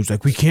came out. He was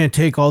like, "We can't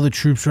take all the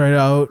troops right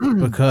out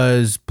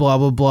because blah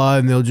blah blah,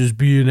 and they'll just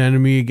be an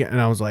enemy again."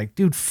 And I was like,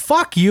 "Dude,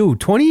 fuck you.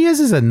 20 years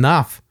is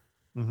enough.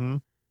 Mm-hmm.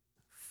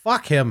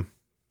 Fuck him,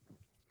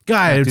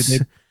 guy. Yeah, it's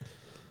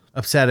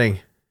upsetting."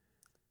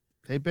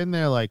 They've been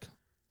there like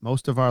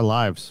most of our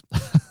lives.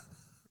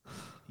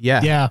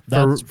 Yeah,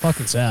 that's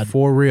fucking sad.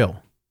 For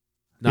real.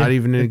 Not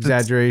even an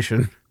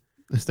exaggeration.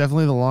 It's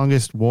definitely the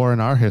longest war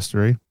in our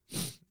history.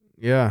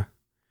 Yeah.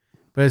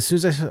 But as soon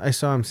as I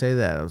saw him say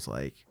that, I was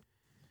like,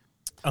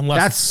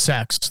 unless that's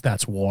sex,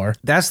 that's war.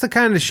 That's the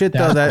kind of shit,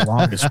 though, that's the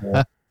longest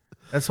war.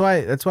 That's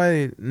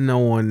why no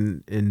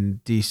one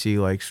in DC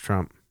likes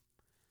Trump.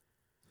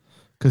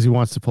 Because he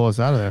wants to pull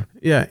us out of there.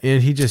 Yeah,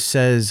 and he just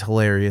says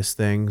hilarious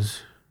things.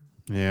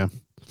 Yeah.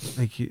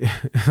 Like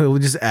he'll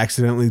just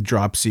accidentally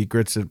drop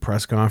secrets at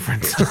press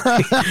conference. It's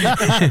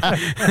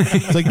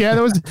like, yeah,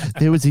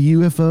 there was a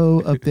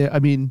UFO up there. I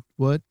mean,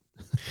 what?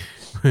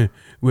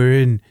 We're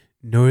in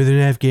northern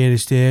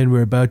Afghanistan.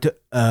 We're about to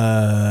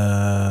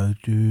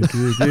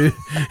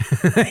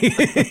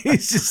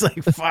He's just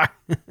like, fuck.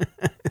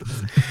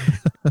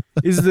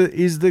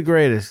 He's the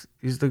greatest.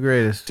 He's the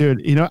greatest.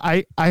 Dude, you know,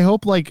 I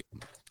hope like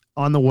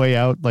on the way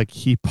out, like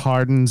he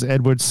pardons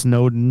Edward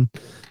Snowden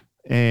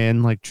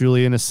and like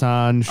Julian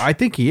Assange. I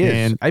think he is.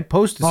 And- I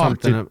posted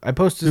something. dude, I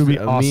posted it would be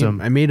a awesome.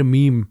 meme. I made a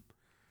meme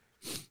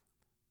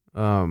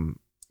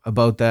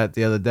about that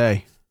the other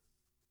day.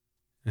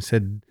 I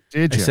said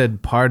Did I you?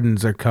 said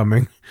pardons are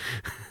coming.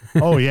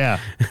 Oh yeah.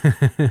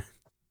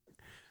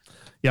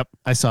 Yep,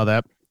 I saw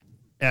that.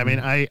 I mean,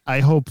 I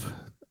hope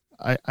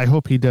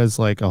he does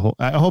like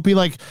I hope he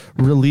like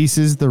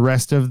releases the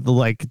rest of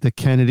the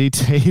Kennedy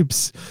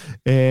tapes,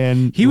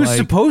 and He was like,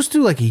 supposed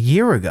to like a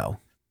year ago.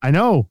 I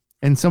know,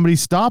 and somebody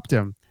stopped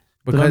him.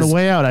 But on Because the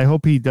way out, I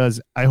hope he does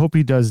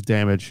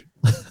damage.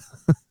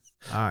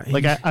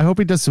 Like I hope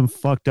he does some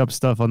fucked up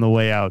stuff on the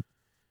way out.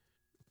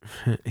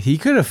 he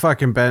could have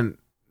fucking bent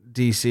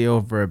DC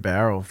over a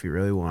barrel if he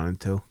really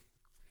wanted to.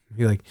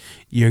 Be like,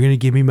 you're gonna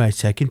give me my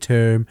second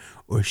term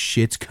or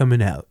shit's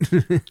coming out.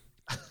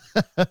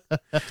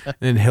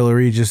 And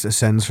Hillary just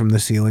ascends from the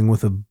ceiling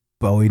with a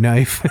Bowie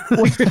knife. I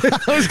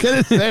was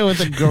gonna say with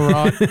a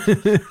garage.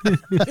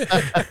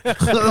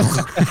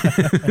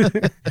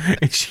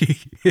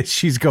 And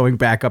she's going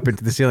back up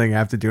into the ceiling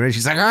after doing it.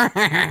 She's like,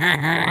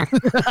 I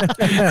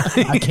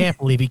can't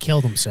believe he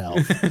killed himself.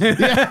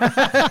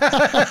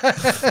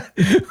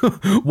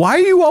 why are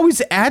you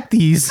always at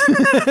these?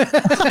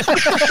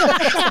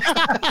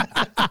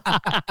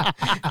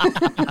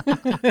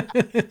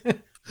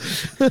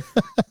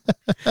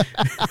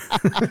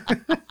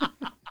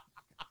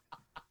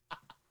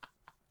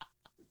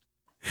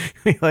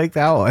 We like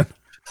that one.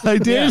 I Yeah,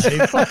 did.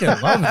 they fucking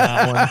love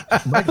that one.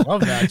 Mike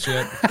love that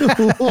shit.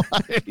 Why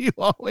are you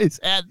always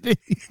at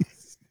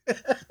these?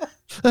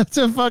 That's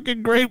a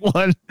fucking great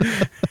one.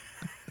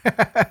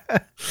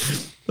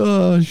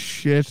 Oh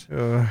shit.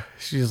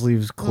 She just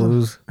leaves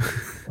clues.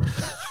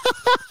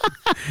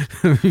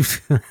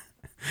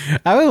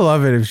 I would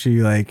love it if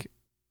she was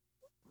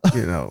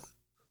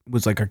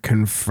like a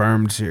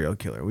confirmed serial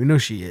killer. We know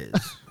she is.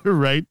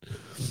 Right?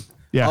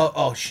 Yeah.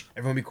 Oh, shh.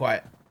 Everyone be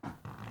quiet.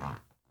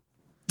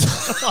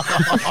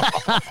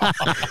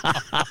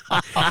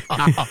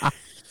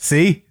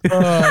 See?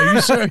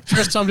 You sure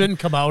some didn't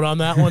come out on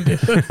that one,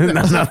 dude?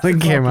 No, nothing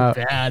came out.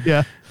 Bad.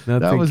 Yeah.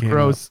 That Nothing was came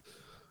gross.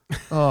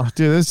 Oh,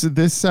 dude,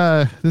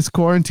 this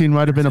quarantine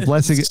might have been a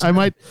blessing. I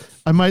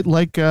might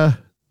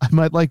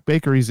like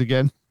bakeries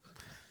again.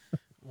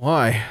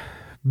 Why?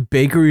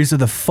 Bakeries are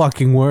the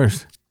fucking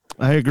worst.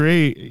 I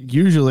agree,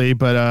 usually,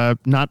 but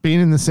not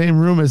being in the same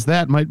room as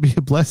that might be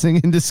a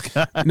blessing in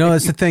disguise. No,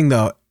 that's the thing,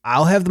 though.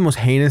 I'll have the most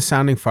heinous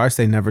sounding farts.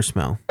 They never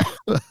smell.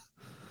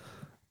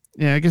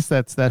 Yeah, I guess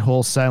that's that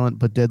whole silent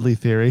but deadly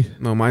theory.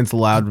 No, mine's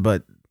loud,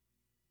 but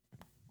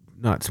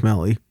not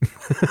smelly.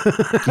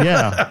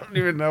 Yeah. I don't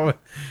even know it.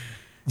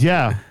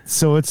 Yeah.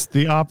 So it's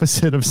the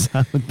opposite of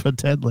silent but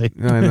deadly.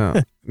 I know.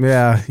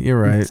 Yeah, you're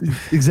right.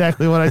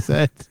 Exactly what I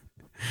said.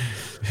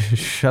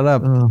 Shut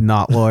up,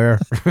 not lawyer.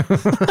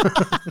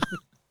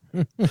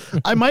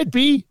 I might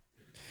be.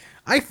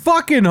 I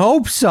fucking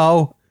hope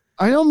so.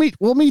 I know me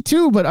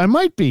too, but I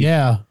might be.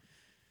 Yeah.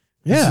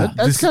 Yeah.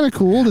 That's kind of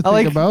cool to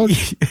think about.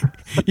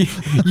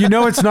 You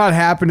know it's not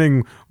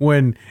happening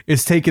when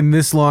it's taken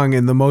this long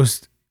and the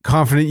most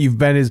confident you've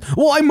been is,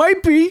 well, I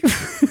might be.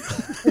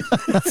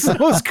 It's the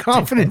most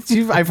confidence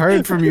I've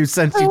heard from you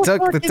since you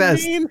took the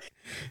test.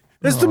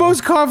 That's the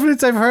most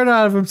confidence I've heard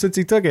out of him since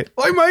he took it.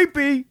 I might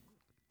be.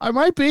 I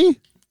might be.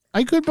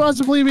 I could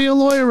possibly be a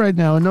lawyer right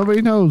now and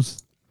nobody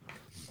knows.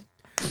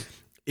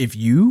 If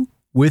you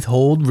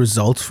withhold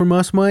results from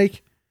us,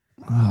 Mike,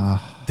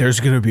 there's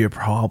going to be a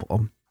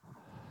problem.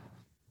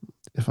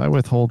 If I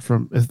withhold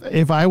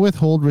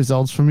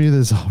results from you,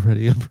 there's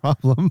already a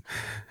problem.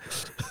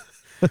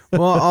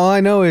 Well, all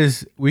I know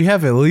is we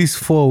have at least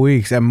 4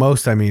 weeks. At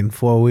most,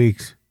 4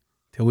 weeks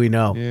till we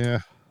know.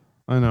 Yeah,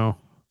 I know.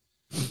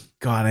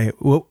 God,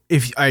 all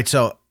right.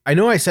 So I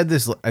know I said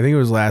this. I think it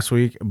was last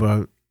week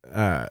about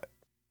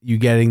you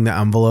getting the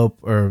envelope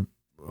or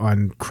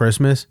on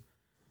Christmas.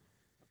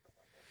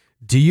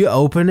 Do you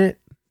open it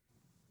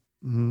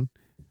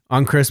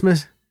on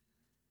Christmas?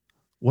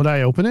 Would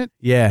I open it?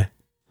 Yeah.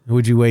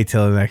 Would you wait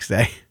till the next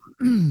day?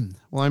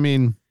 Well, I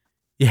mean,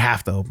 You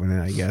have to open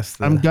it, I guess.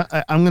 I'm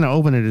gonna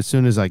open it as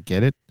soon as I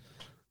get it,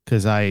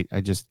 because I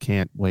just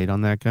can't wait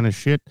on that kind of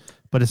shit.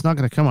 But it's not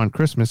gonna come on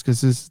Christmas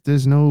because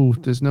there's no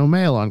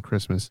mail on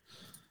Christmas.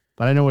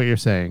 But I know what you're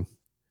saying.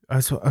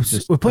 We're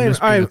playing.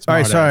 All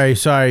right.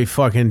 Sorry,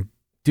 fucking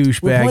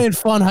douchebag. We're playing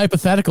fun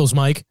hypotheticals,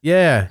 Mike.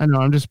 Yeah. I know.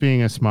 I'm just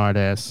being a smart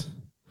ass,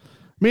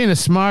 being a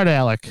smart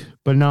aleck.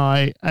 But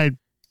no, I'd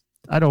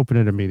open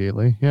it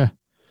immediately. Yeah.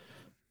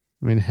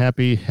 I mean,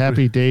 happy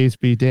days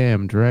be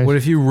damned, right? What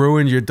if you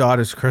ruined your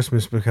daughter's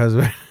Christmas because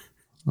of it?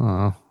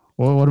 Oh,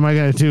 Well, what am I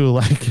gonna do?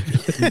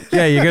 Like,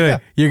 Yeah,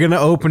 you're gonna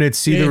open it,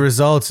 see the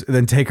results, and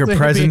then take her Like,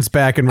 presents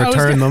back and I was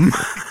return them.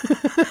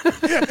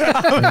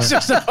 I was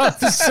just about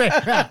to say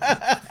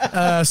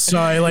that.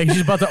 Sorry, like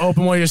she's about to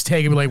open one, you just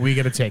take it. Like, we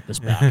got to take this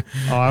back.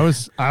 oh,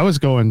 I was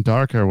going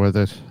darker with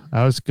it.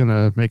 I was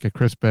gonna make a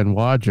Chris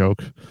Benoit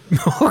joke.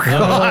 Oh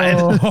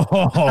God!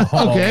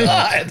 Okay,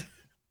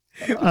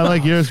 I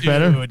like yours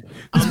better. Dude,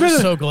 I'm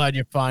just so glad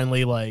you're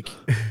finally like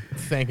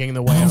thinking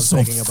the way I was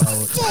thinking about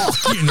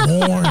fucking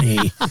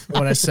horny.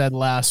 What I said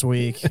last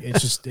week.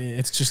 It's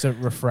just a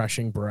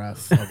refreshing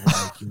breath of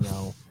like, you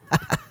know.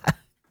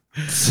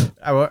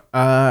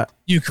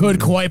 You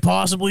could quite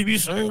possibly be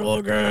single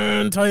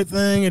again type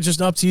thing. It's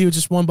just up to you. It's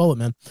just one bullet,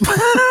 man.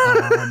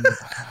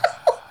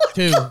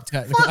 Two,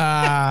 technically.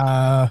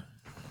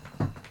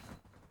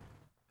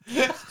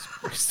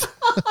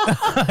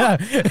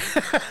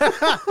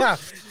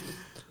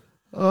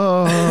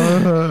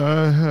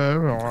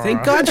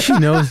 Thank God she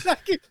knows.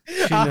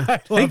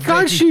 Thank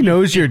God she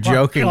knows you're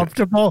joking.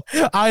 Uncomfortable.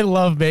 I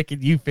love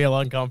making you feel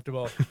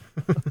uncomfortable.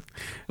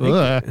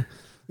 Ugh.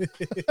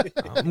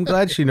 I'm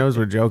glad she knows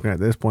we're joking at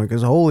this point,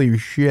 because holy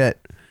shit.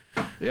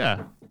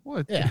 Yeah.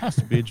 Well, it has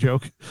to be a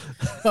joke.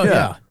 Oh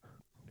yeah.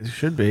 It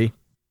should be.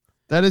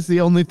 That is the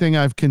only thing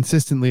I've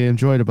consistently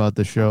enjoyed about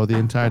the show the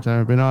entire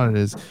time I've been on it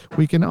is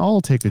we can all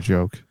take a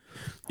joke.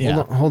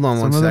 Yeah. Hold on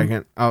one Some of them-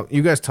 second. Oh,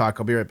 you guys talk.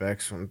 I'll be right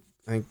back. So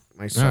I think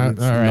my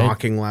son's all right.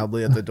 knocking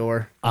loudly at the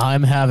door.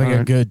 I'm having a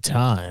Alright. good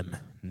time.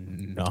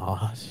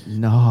 Not.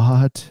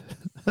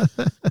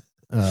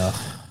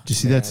 Did you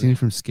see that scene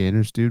from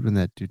Scanners, dude, when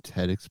that dude's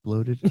head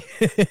exploded?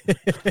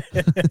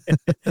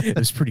 It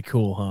was pretty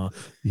cool, huh?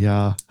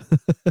 Yeah.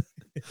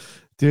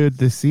 Dude,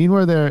 the scene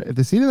in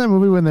that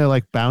movie when they're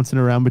like bouncing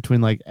around between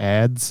like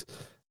ads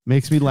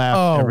makes me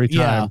laugh every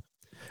time.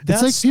 yeah.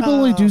 It's like people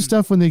only do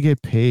stuff when they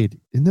get paid.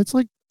 And that's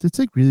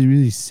really,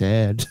 really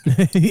sad.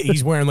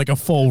 He's wearing like a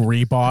full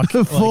Reebok,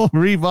 The full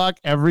Reebok,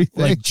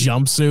 everything. like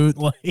jumpsuit,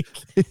 like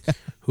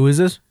Who is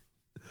this?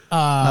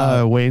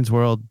 Wayne's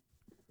World.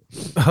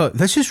 Oh,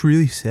 that's just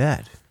really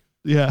sad.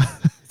 Yeah.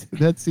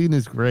 That scene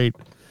is great.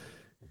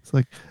 It's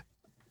like,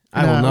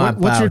 I will not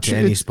what's bow your to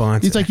any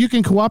sponsor. It's like you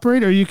can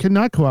cooperate or you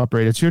cannot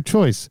cooperate. It's your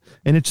choice.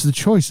 And it's the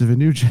choice of a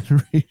new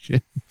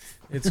generation.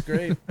 It's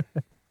great.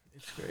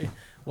 It's great.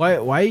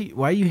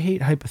 Why you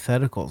hate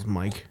hypotheticals,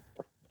 Mike?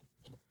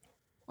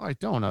 I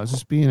don't know. I was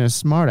just being a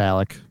smart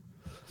aleck.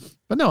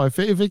 But no, if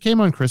it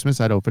came on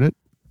Christmas, I'd open it.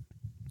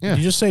 Yeah. Did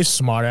you just say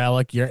smart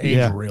Alec? Your age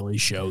Yeah. really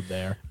showed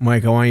there.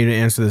 Mike, I want you to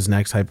answer this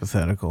next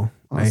hypothetical.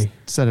 I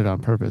said it on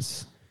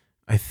purpose.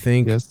 I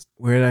think Yes.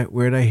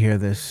 where'd I hear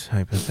this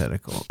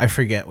hypothetical? I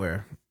forget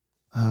where.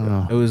 I don't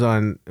know. It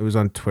was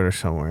on Twitter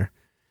somewhere.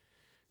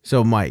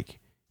 So Mike,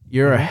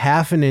 you're a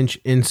half an inch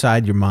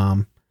inside your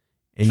mom,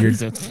 and your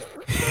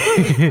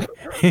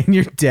and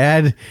your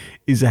dad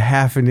is a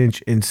half an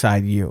inch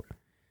inside you.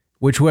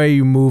 Which way are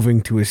you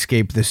moving to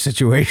escape this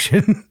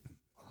situation?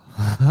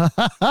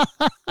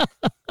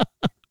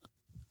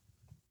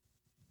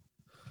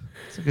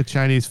 It's like a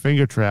Chinese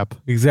finger trap.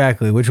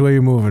 Exactly. Which way are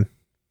you moving?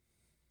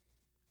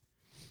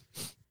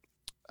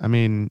 I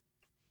mean,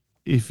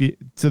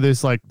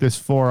 there's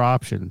four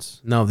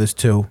options. No, there's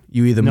two.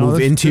 You either No, move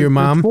there's- into your there's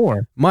mom,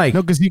 four. Mike.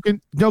 No, because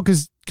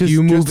Do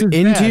you move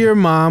into your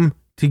mom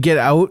to get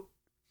out,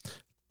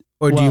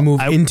 or do you Well,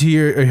 move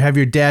or have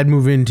your dad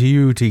move into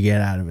you to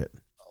get out of it?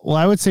 Well,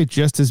 I would say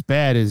just as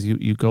bad as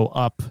you go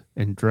up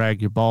and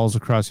drag your balls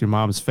across your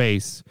mom's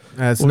face.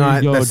 That's Or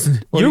not. you go,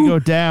 or you go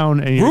down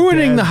and your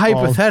ruining the dad's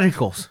balls-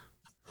 hypotheticals.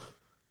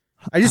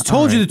 I just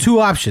told you the two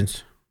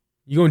options.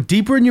 You going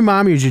deeper in your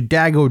mom, or does your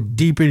dad go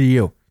deep into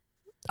you?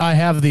 I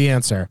have the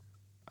answer.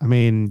 I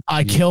mean,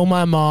 I kill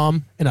my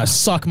mom and I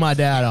suck my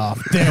dad off.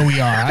 There we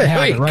are. I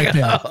have it right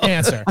there.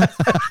 Answer.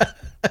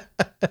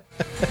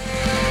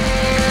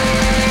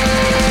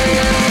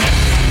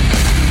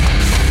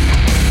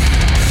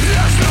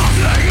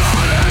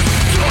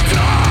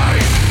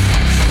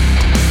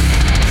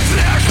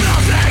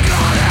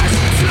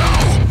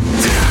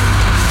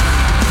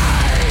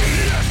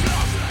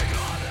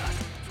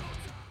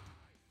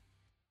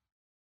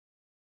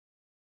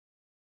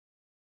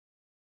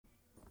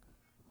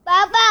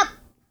 Papa,